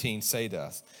 16:18 say to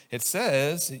us? It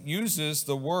says, it uses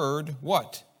the word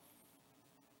what?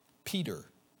 Peter.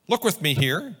 Look with me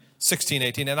here,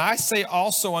 16:18. And I say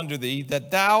also unto thee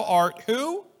that thou art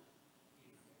who?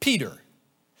 Peter.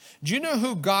 Do you know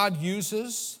who God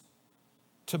uses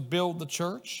to build the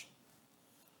church?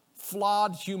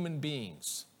 Flawed human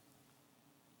beings.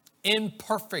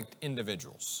 Imperfect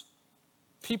individuals.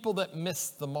 People that miss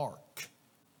the mark.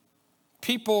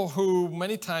 People who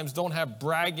many times don't have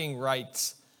bragging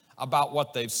rights about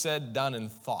what they've said, done,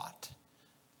 and thought.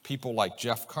 People like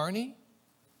Jeff Carney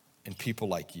and people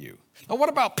like you. Now, what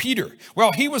about Peter?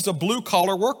 Well, he was a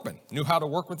blue-collar workman, knew how to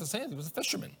work with his hands. He was a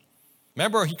fisherman.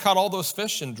 Remember, he caught all those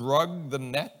fish and dragged the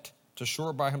net to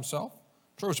shore by himself?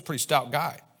 I'm sure he was a pretty stout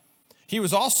guy. He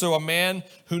was also a man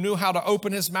who knew how to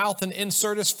open his mouth and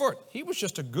insert his foot. He was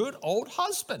just a good old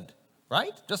husband,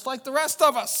 right? Just like the rest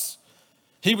of us.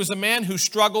 He was a man who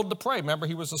struggled to pray. Remember,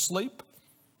 he was asleep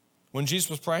when Jesus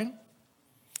was praying?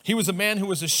 He was a man who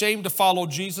was ashamed to follow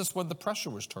Jesus when the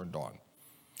pressure was turned on.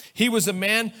 He was a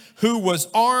man who was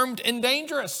armed and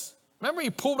dangerous. Remember, he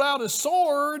pulled out his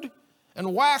sword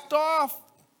and whacked off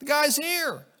the guy's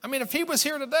ear. I mean, if he was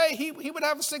here today, he would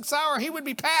have a 6 hour. He would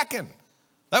be packing.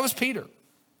 That was Peter.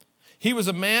 He was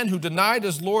a man who denied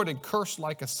his Lord and cursed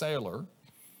like a sailor.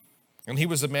 And he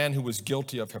was a man who was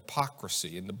guilty of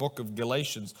hypocrisy. In the book of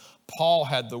Galatians, Paul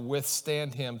had to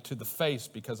withstand him to the face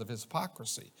because of his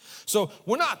hypocrisy. So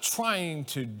we're not trying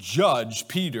to judge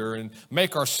Peter and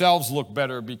make ourselves look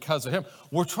better because of him.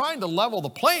 We're trying to level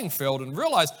the playing field and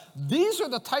realize these are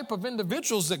the type of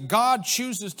individuals that God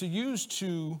chooses to use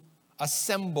to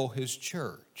assemble his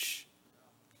church.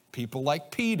 People like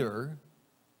Peter,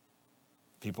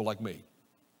 people like me,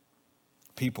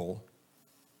 people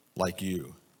like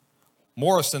you.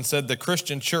 Morrison said the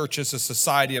Christian church is a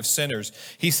society of sinners.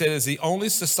 He said it is the only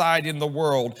society in the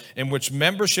world in which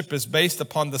membership is based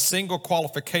upon the single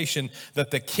qualification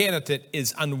that the candidate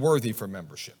is unworthy for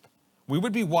membership. We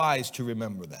would be wise to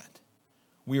remember that.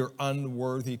 We are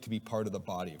unworthy to be part of the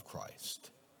body of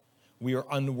Christ. We are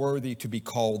unworthy to be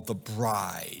called the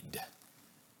bride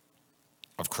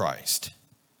of Christ.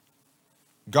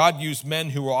 God used men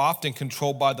who were often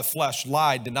controlled by the flesh,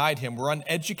 lied, denied him, were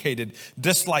uneducated,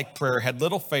 disliked prayer, had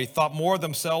little faith, thought more of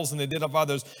themselves than they did of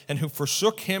others, and who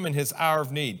forsook him in his hour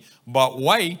of need. But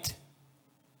wait,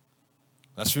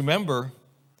 let's remember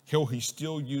who he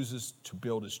still uses to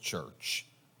build his church,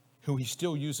 who he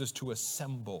still uses to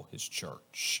assemble his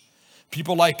church.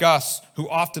 People like us who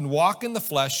often walk in the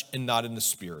flesh and not in the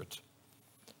spirit.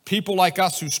 People like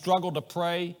us who struggle to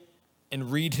pray and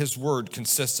read his word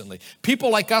consistently. People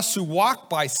like us who walk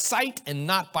by sight and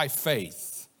not by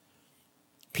faith.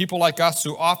 People like us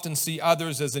who often see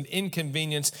others as an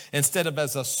inconvenience instead of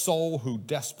as a soul who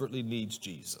desperately needs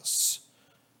Jesus.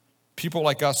 People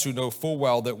like us who know full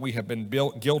well that we have been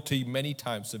guilty many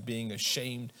times of being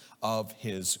ashamed of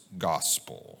his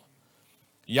gospel.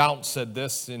 Yount said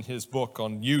this in his book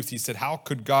on youth. He said, how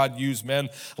could God use men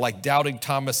like doubting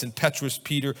Thomas, impetuous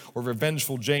Peter, or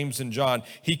revengeful James and John?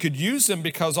 He could use them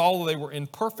because although they were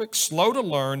imperfect, slow to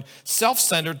learn,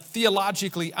 self-centered,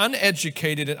 theologically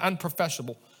uneducated, and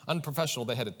unprofessional,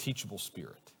 they had a teachable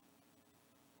spirit.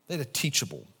 They had a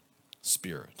teachable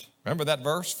spirit. Remember that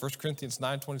verse, 1 Corinthians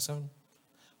 9:27?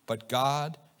 But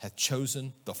God hath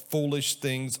chosen the foolish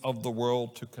things of the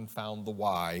world to confound the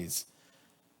wise.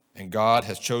 And God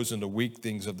has chosen the weak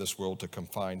things of this world to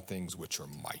confine things which are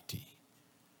mighty.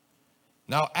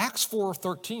 Now, Acts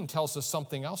 4:13 tells us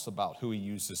something else about who he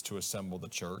uses to assemble the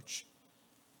church.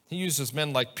 He uses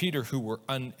men like Peter who were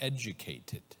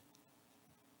uneducated.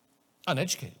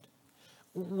 Uneducated.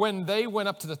 When they went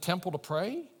up to the temple to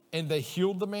pray and they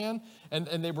healed the man and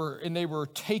they were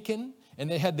taken and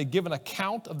they had to give an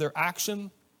account of their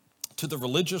action to the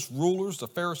religious rulers, the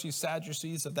Pharisees,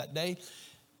 Sadducees of that day,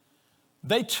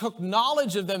 they took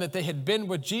knowledge of them that they had been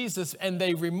with Jesus, and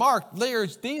they remarked,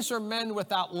 these are men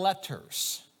without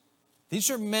letters.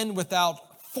 These are men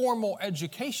without formal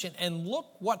education, and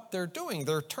look what they're doing.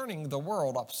 They're turning the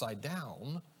world upside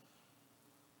down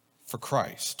for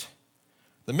Christ.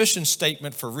 The mission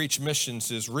statement for Reach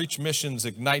Missions is Reach Missions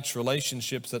ignites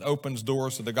relationships that opens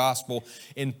doors to the gospel,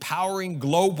 empowering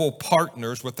global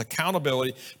partners with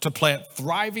accountability to plant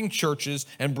thriving churches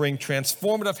and bring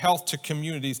transformative health to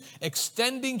communities,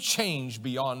 extending change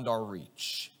beyond our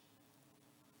reach.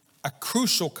 A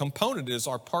crucial component is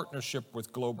our partnership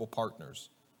with global partners,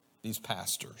 these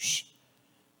pastors.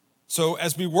 So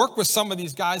as we work with some of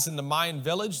these guys in the Mayan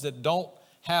village that don't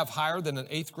have higher than an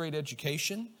 8th grade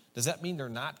education, does that mean they're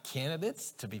not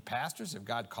candidates to be pastors if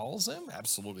God calls them?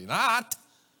 Absolutely not.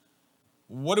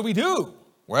 What do we do?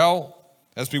 Well,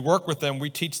 as we work with them, we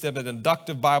teach them that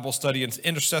inductive Bible study and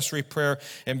intercessory prayer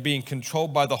and being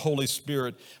controlled by the Holy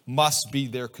Spirit must be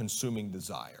their consuming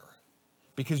desire.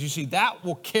 Because you see, that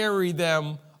will carry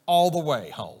them all the way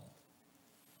home.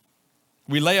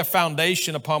 We lay a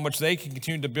foundation upon which they can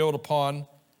continue to build upon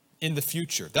in the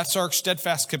future. That's our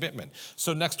steadfast commitment.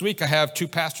 So next week I have 2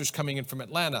 pastors coming in from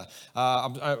Atlanta,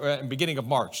 beginning of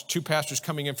March, 2 pastors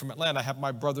coming in from Atlanta. I have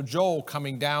my brother Joel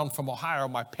coming down from Ohio,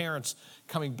 my parents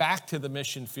coming back to the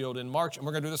mission field in March, and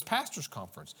we're going to do this pastors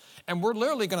conference. And we're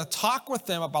literally going to talk with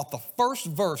them about the first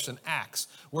verse in Acts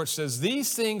where it says,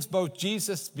 these things both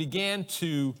Jesus began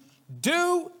to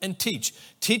do and teach.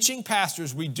 Teaching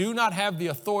pastors, we do not have the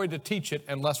authority to teach it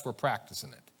unless we're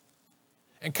practicing it.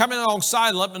 And coming alongside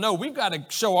and letting them know we've got to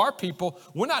show our people,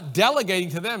 we're not delegating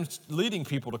to them leading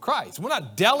people to Christ. We're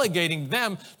not delegating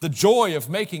them the joy of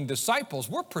making disciples.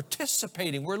 We're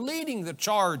participating. We're leading the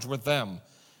charge with them.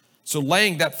 So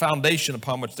laying that foundation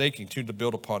upon which they continue to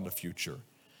build upon the future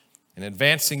and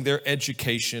advancing their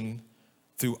education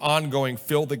through ongoing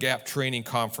fill-the-gap training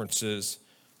conferences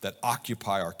that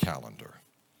occupy our calendar.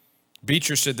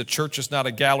 Beecher said the church is not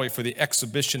a gallery for the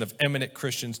exhibition of eminent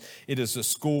Christians. It is a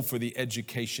school for the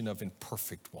education of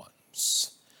imperfect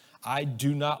ones. I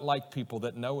do not like people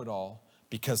that know it all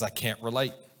because I can't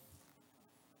relate.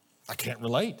 I can't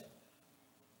relate.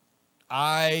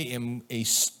 I am a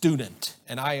student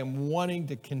and I am wanting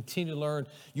to continue to learn.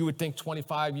 You would think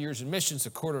 25 years in missions, a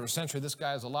quarter of a century, this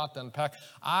guy has a lot to unpack.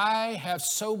 I have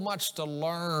so much to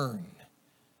learn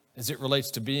as it relates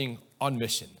to being on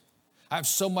mission. I have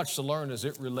so much to learn as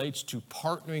it relates to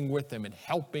partnering with them and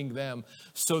helping them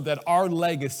so that our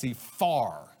legacy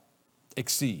far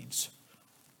exceeds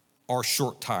our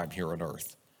short time here on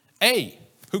earth. A,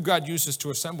 who God uses to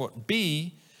assemble it.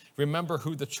 B, remember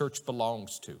who the church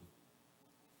belongs to.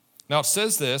 Now it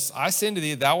says this, I say unto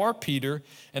thee, thou art Peter,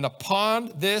 and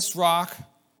upon this rock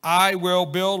I will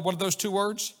build, what are those 2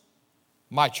 words?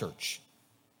 My church.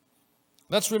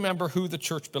 Let's remember who the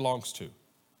church belongs to.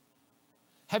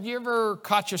 Have you ever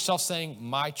caught yourself saying,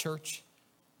 my church?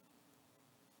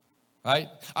 Right?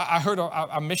 I heard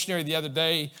a missionary the other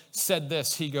day said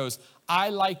this. He goes, I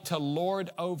like to lord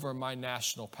over my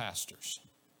national pastors.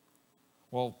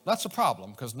 Well, that's a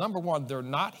problem because number 1, they're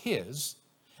not his.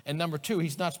 And number 2,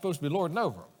 he's not supposed to be lording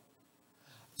over them.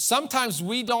 Sometimes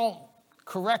we don't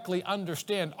correctly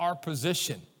understand our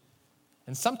position.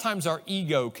 And sometimes our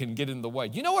ego can get in the way.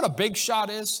 You know what a big shot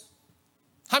is?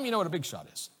 How many of you know what a big shot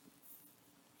is?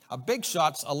 A big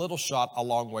shot's a little shot a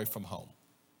long way from home.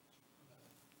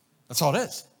 That's all it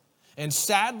is. And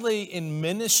sadly, in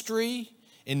ministry,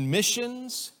 in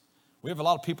missions, we have a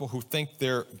lot of people who think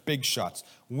they're big shots.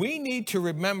 We need to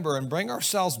remember and bring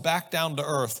ourselves back down to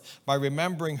earth by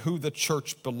remembering who the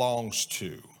church belongs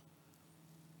to.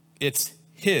 It's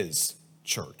his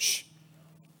church.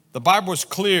 The Bible is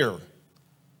clear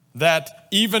that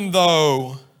even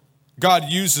though God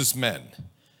uses men,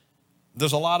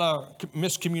 there's a lot of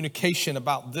miscommunication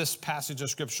about this passage of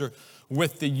Scripture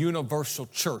with the universal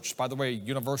church. By the way,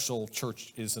 universal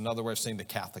church is another way of saying the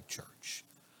Catholic Church.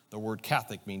 The word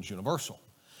Catholic means universal.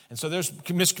 And so there's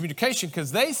miscommunication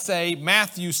because they say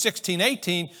Matthew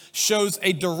 16:18 shows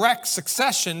a direct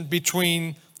succession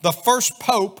between the first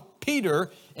pope, Peter,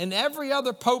 and every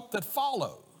other pope that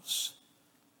follows.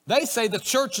 They say the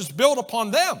church is built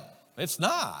upon them. It's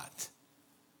not.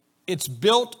 It's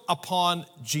built upon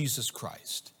Jesus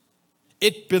Christ.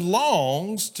 It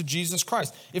belongs to Jesus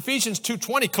Christ. Ephesians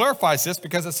 2:20 clarifies this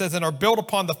because it says, and are built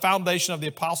upon the foundation of the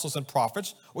apostles and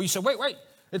prophets. Well, you say, wait.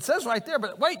 It says right there,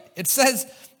 but wait. It says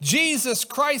Jesus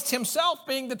Christ himself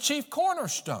being the chief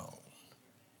cornerstone.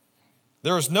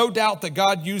 There is no doubt that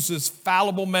God uses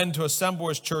fallible men to assemble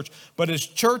his church, but his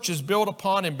church is built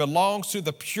upon and belongs to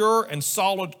the pure and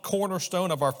solid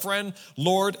cornerstone of our friend,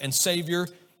 Lord, and Savior,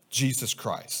 Jesus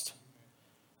Christ.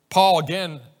 Paul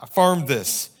again affirmed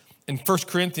this in 1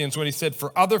 Corinthians when he said,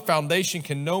 for other foundation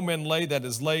can no man lay that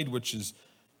is laid, which is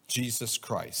Jesus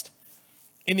Christ.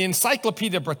 In the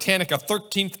Encyclopedia Britannica,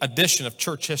 13th edition of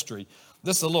church history,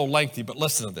 this is a little lengthy, but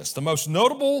listen to this. The most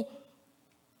notable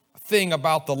thing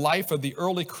about the life of the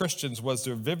early Christians was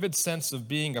their vivid sense of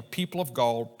being a people of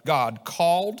God,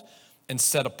 called and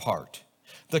set apart.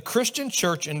 The Christian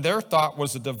church, in their thought,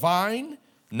 was a divine,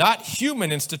 not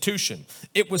human institution.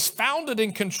 It was founded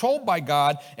and controlled by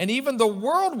God, and even the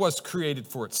world was created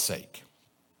for its sake.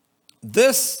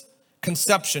 This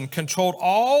conception controlled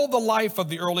all the life of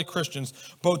the early Christians,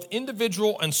 both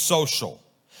individual and social.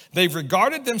 They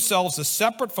regarded themselves as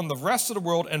separate from the rest of the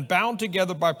world and bound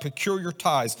together by peculiar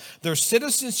ties. Their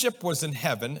citizenship was in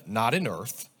heaven, not in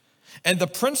earth, and the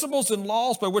principles and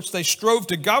laws by which they strove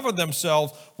to govern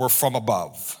themselves were from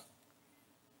above.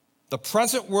 The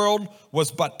present world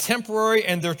was but temporary,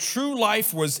 and their true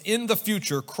life was in the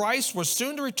future. Christ was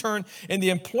soon to return, and the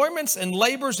employments and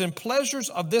labors and pleasures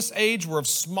of this age were of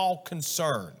small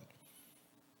concern.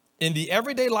 In the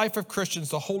everyday life of Christians,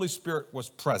 the Holy Spirit was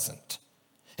present.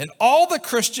 And all the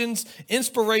Christians'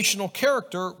 inspirational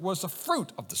character was a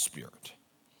fruit of the Spirit.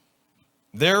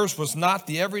 Theirs was not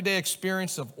the everyday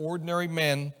experience of ordinary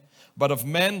men, but of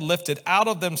men lifted out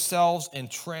of themselves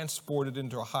and transported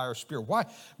into a higher spirit. Why?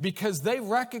 Because they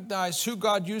recognized who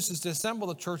God uses to assemble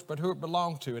the church, but who it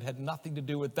belonged to. It had nothing to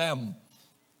do with them.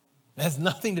 It has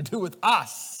nothing to do with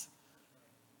us.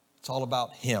 It's all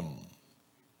about Him.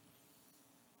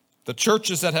 The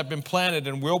churches that have been planted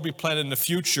and will be planted in the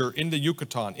future in the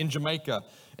Yucatan, in Jamaica,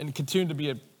 and continue to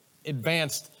be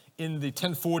advanced in the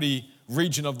 1040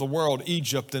 region of the world,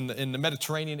 Egypt, and in the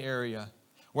Mediterranean area.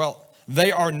 Well,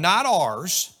 they are not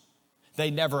ours.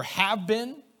 They never have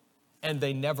been, and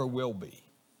they never will be.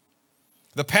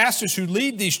 The pastors who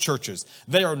lead these churches,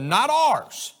 they are not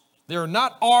ours. They are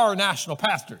not our national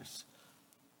pastors.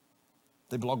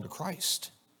 They belong to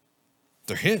Christ.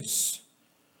 They're His.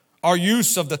 Our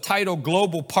use of the title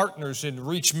Global Partners in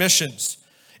Reach Missions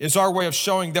is our way of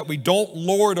showing that we don't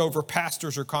lord over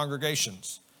pastors or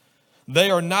congregations. They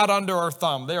are not under our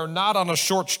thumb. They are not on a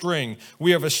short string.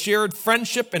 We have a shared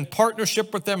friendship and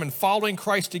partnership with them in following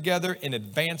Christ together in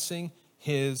advancing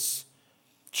His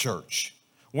church.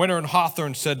 Winter and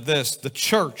Hawthorne said this: the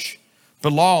church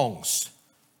belongs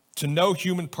to no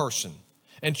human person.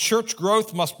 And church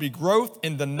growth must be growth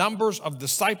in the numbers of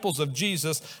disciples of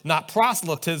Jesus, not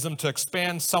proselytism to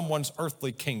expand someone's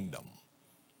earthly kingdom.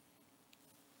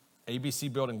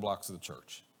 ABC building blocks of the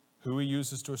church: who He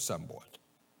uses to assemble it,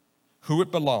 who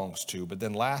it belongs to, but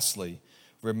then lastly,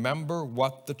 remember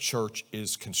what the church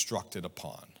is constructed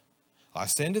upon. I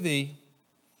say unto thee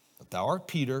that thou art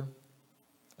Peter,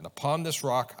 and upon this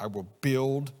rock I will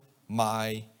build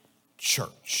my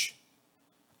church.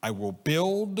 I will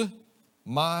build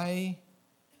my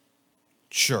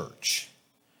church.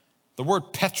 The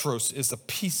word Petros is a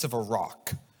piece of a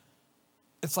rock.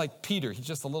 It's like Peter, he's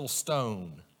just a little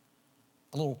stone,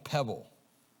 a little pebble,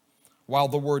 while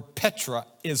the word Petra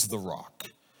is the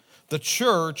rock. The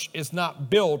church is not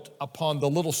built upon the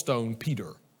little stone,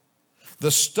 Peter.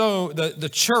 The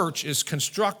church is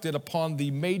constructed upon the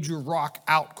major rock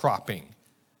outcropping,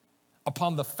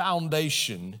 upon the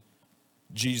foundation,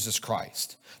 Jesus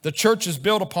Christ. The church is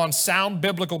built upon sound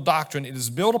biblical doctrine. It is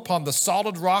built upon the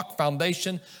solid rock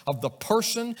foundation of the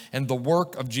person and the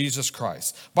work of Jesus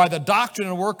Christ. By the doctrine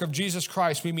and work of Jesus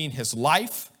Christ, we mean His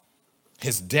life,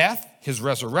 His death, His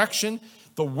resurrection,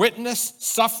 the witness,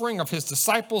 suffering of His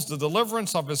disciples, the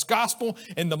deliverance of His gospel,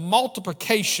 and the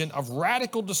multiplication of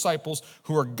radical disciples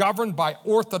who are governed by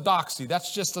orthodoxy.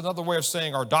 That's just another way of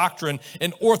saying our doctrine.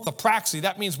 And orthopraxy,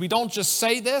 that means we don't just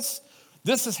say this.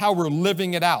 This is how we're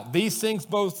living it out. These things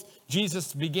both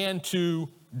Jesus began to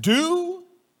do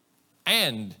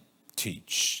and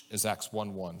teach, as Acts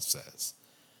 1:1 says.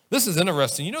 This is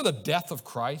interesting. You know, the death of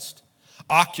Christ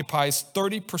occupies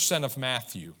 30% of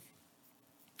Matthew,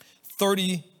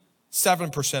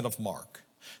 37% of Mark,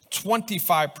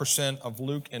 25% of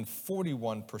Luke, and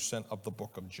 41% of the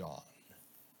book of John.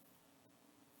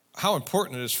 How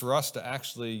important it is for us to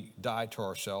actually die to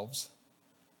ourselves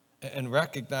and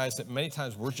recognize that many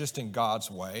times we're just in God's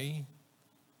way.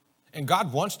 And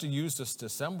God wants to use us to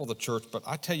assemble the church, but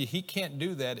I tell you, He can't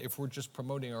do that if we're just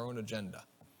promoting our own agenda.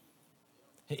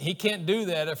 He can't do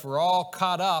that if we're all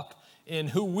caught up in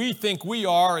who we think we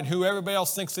are and who everybody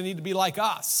else thinks they need to be like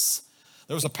us.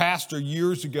 There was a pastor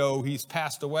years ago, he's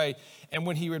passed away, and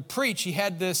when he would preach, he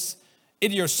had this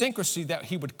idiosyncrasy that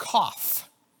he would cough.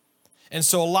 And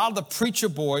so a lot of the preacher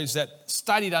boys that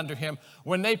studied under him,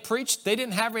 when they preached, they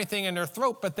didn't have anything in their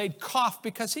throat, but they'd cough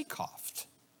because he coughed.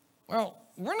 Well,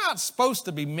 we're not supposed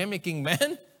to be mimicking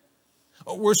men.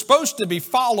 We're supposed to be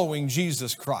following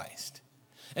Jesus Christ.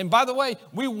 And by the way,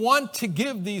 we want to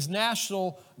give these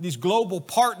global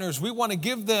partners, we want to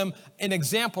give them an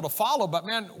example to follow, but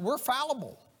man, we're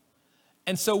fallible.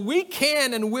 And so we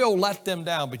can and will let them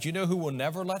down, but you know who will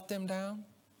never let them down?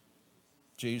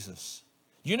 Jesus.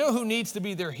 You know who needs to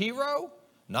be their hero?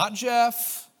 Not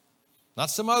Jeff,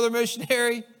 not some other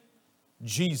missionary,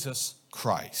 Jesus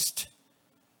Christ.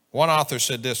 One author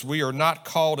said this: we are not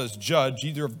called as judge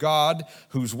either of God,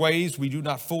 whose ways we do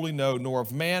not fully know, nor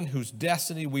of man, whose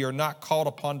destiny we are not called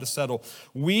upon to settle.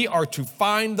 We are to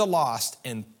find the lost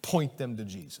and point them to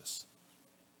Jesus.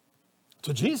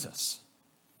 To Jesus.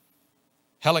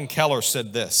 Helen Keller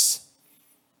said this: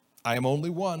 I am only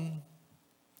one,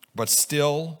 but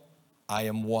still I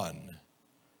am one.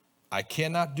 I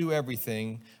cannot do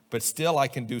everything, but still I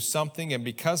can do something. And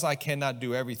because I cannot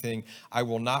do everything, I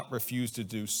will not refuse to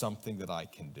do something that I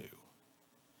can do.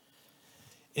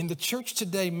 In the church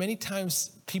today, many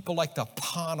times people like to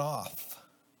pawn off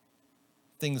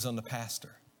things on the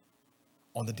pastor,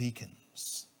 on the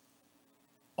deacons,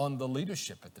 on the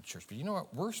leadership at the church. But you know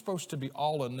what? We're supposed to be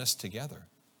all in this together.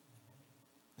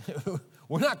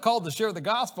 We're not called to share the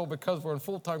gospel because we're in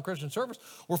full-time Christian service.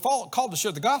 We're called to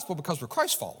share the gospel because we're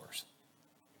Christ followers,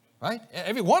 right?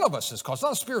 Every one of us is called. It's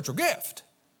not a spiritual gift.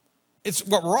 It's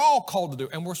what we're all called to do,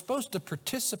 and we're supposed to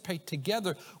participate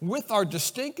together with our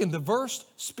distinct and diverse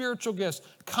spiritual gifts,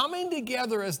 coming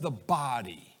together as the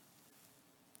body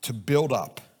to build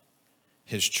up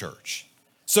his church.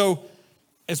 So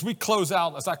as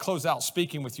I close out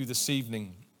speaking with you this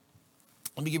evening,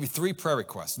 let me give you 3 prayer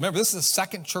requests. Remember, this is the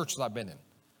second church that I've been in.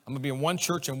 I'm going to be in one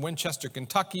church in Winchester,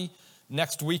 Kentucky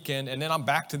next weekend, and then I'm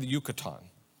back to the Yucatan.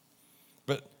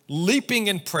 But leaping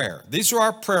in prayer, these are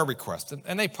our prayer requests,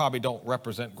 and they probably don't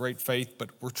represent great faith, but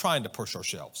we're trying to push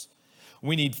ourselves.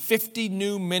 We need 50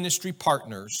 new ministry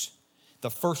partners the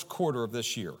first quarter of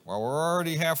this year. Well, we're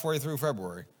already halfway through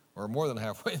February, or more than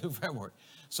halfway through February.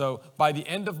 So by the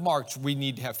end of March, we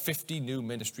need to have 50 new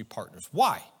ministry partners.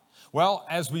 Why? Well,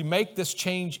 as we make this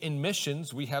change in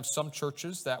missions, we have some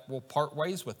churches that will part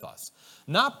ways with us.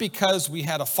 Not because we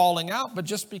had a falling out, but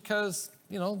just because,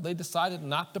 they decided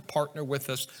not to partner with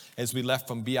us as we left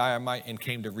from BIMI and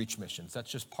came to Reach Missions. That's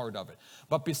just part of it.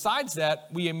 But besides that,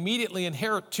 we immediately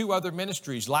inherit 2 other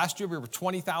ministries. Last year, we were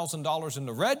 $20,000 in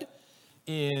the red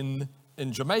in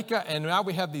Jamaica, and now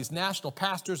we have these national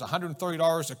pastors,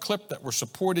 $130 a clip that we're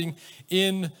supporting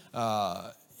in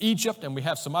Egypt, and we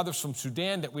have some others from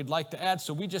Sudan that we'd like to add.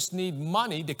 So we just need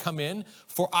money to come in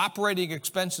for operating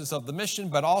expenses of the mission,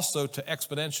 but also to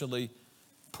exponentially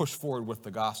push forward with the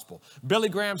gospel. Billy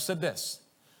Graham said this: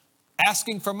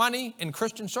 asking for money in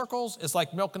Christian circles is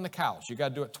like milking the cows. You got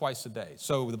to do it twice a day.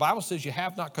 So the Bible says you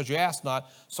have not because you ask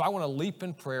not. So I want to leap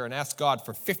in prayer and ask God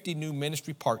for 50 new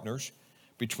ministry partners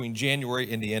between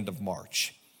January and the end of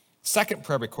March. Second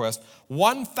prayer request,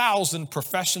 1,000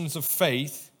 professions of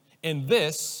faith in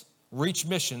this Reach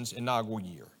Missions inaugural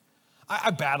year.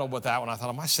 I battled with that one. I thought,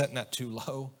 am I setting that too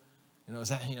low? Does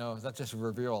that just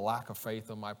reveal a lack of faith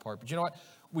on my part? But you know what?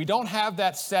 We don't have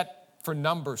that set for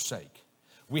numbers' sake.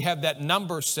 We have that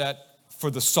number set for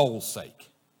the soul's sake.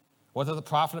 What does the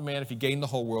profit of man if he gain the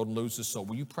whole world and lose his soul?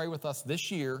 Will you pray with us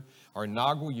this year, our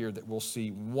inaugural year, that we'll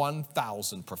see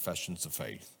 1,000 professions of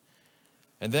faith?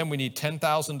 And then we need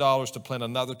 $10,000 to plant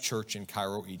another church in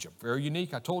Cairo, Egypt. Very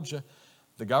unique. I told you.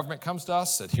 The government comes to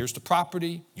us, said, here's the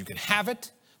property. You can have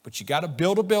it, but you got to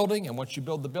build a building. And once you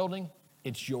build the building,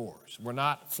 it's yours. We're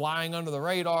not flying under the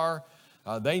radar.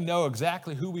 They know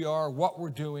exactly who we are, what we're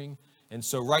doing. And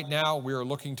so right now we are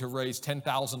looking to raise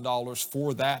 $10,000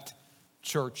 for that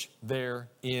church there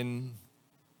in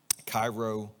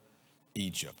Cairo,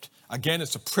 Egypt. Again,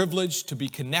 it's a privilege to be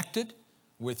connected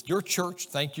with your church.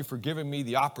 Thank you for giving me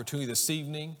the opportunity this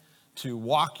evening to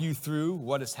walk you through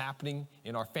what is happening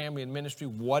in our family and ministry,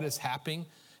 what is happening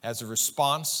as a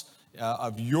response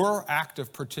of your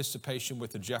active participation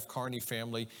with the Jeff Craney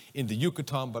family in the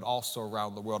Yucatan, but also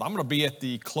around the world. I'm going to be at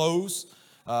the close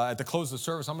of the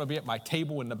service. I'm going to be at my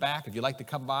table in the back. If you'd like to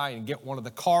come by and get one of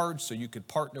the cards so you could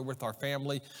partner with our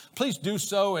family, please do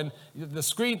so. And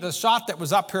the shot that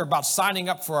was up here about signing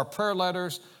up for our prayer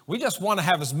letters, we just want to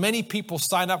have as many people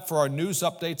sign up for our news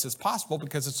updates as possible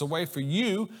because it's a way for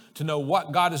you to know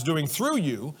what God is doing through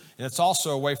you. And it's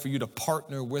also a way for you to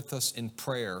partner with us in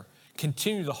prayer.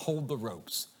 Continue to hold the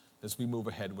ropes as we move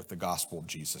ahead with the gospel of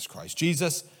Jesus Christ.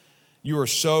 Jesus, you are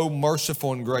so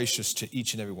merciful and gracious to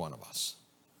each and every one of us.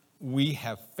 We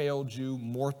have failed you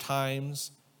more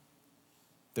times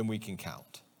than we can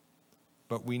count.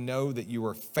 But we know that you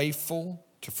are faithful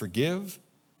to forgive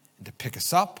and to pick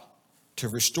us up, to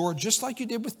restore, just like you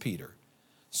did with Peter,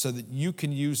 so that you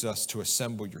can use us to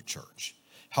assemble your church.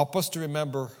 Help us to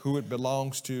remember who it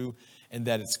belongs to and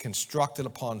that it's constructed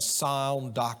upon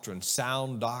sound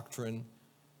doctrine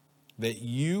that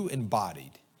you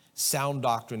embodied, sound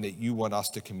doctrine that you want us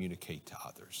to communicate to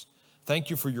others. Thank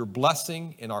you for your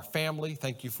blessing in our family.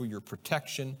 Thank you for your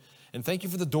protection. And thank you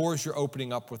for the doors you're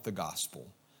opening up with the gospel.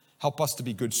 Help us to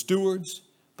be good stewards,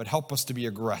 but help us to be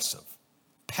aggressive,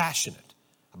 passionate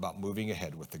about moving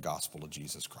ahead with the gospel of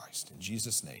Jesus Christ. In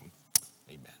Jesus' name,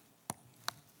 amen.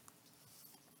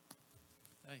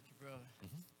 Thank you, brother.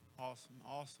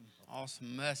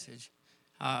 Awesome message.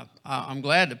 I'm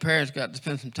glad the parents got to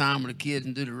spend some time with the kids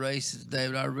and do the races today,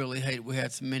 but I really hate we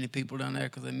had so many people down there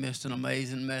because they missed an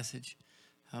amazing message.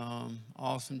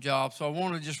 Awesome job. So I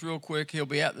want to just real quick, he'll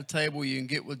be at the table. You can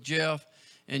get with Jeff,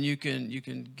 and you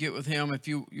can get with him if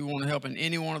you want to help in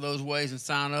any one of those ways and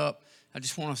sign up. I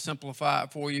just want to simplify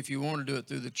it for you. If you want to do it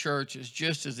through the church, it's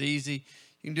just as easy.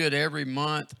 You can do it every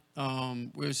month.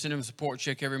 We'll send him a support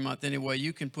check every month anyway.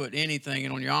 You can put anything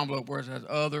in on your envelope where it says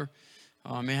other.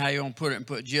 I mean, how you going to put it and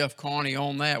put Jeff Carney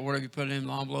on that, whatever you put it in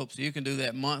the envelope. So you can do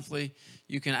that monthly.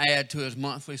 You can add to his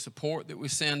monthly support that we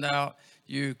send out.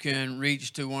 You can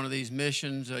reach to one of these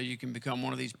missions. You can become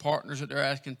one of these partners that they're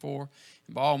asking for.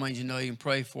 And by all means, you can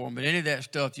pray for them. But any of that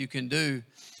stuff you can do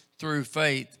through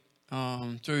faith,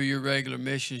 through your regular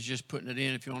missions, just putting it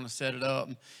in if you want to set it up.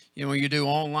 When you do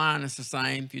online, it's the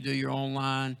same. If you do your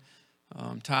online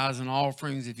tithes and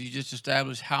offerings, if you just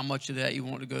establish how much of that you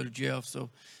want to go to Jeff. So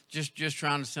just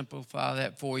trying to simplify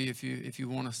that for you if you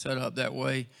want to set up that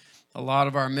way. A lot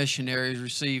of our missionaries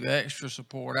receive extra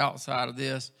support outside of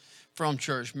this from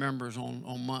church members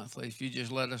on monthly. If you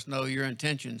just let us know your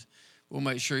intentions, we'll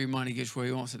make sure your money gets where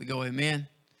you want it to go. Amen?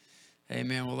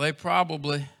 Amen. Well,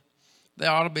 they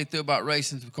ought to be through about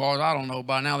racing some cars. I don't know.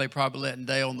 By now, they probably letting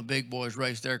Dale and the big boys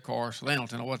race their cars, so they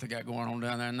don't know what they got going on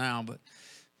down there now. But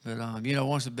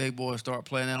once the big boys start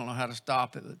playing, they don't know how to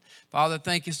stop it. But Father,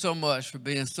 thank you so much for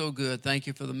being so good. Thank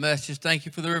you for the message. Thank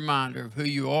you for the reminder of who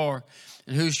you are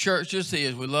and whose church this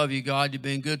is. We love you, God. You've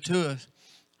been good to us.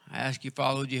 I ask you,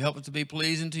 Father, would you help us to be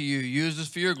pleasing to you? Use us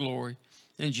for your glory.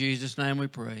 In Jesus' name we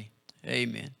pray.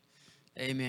 Amen. Amen.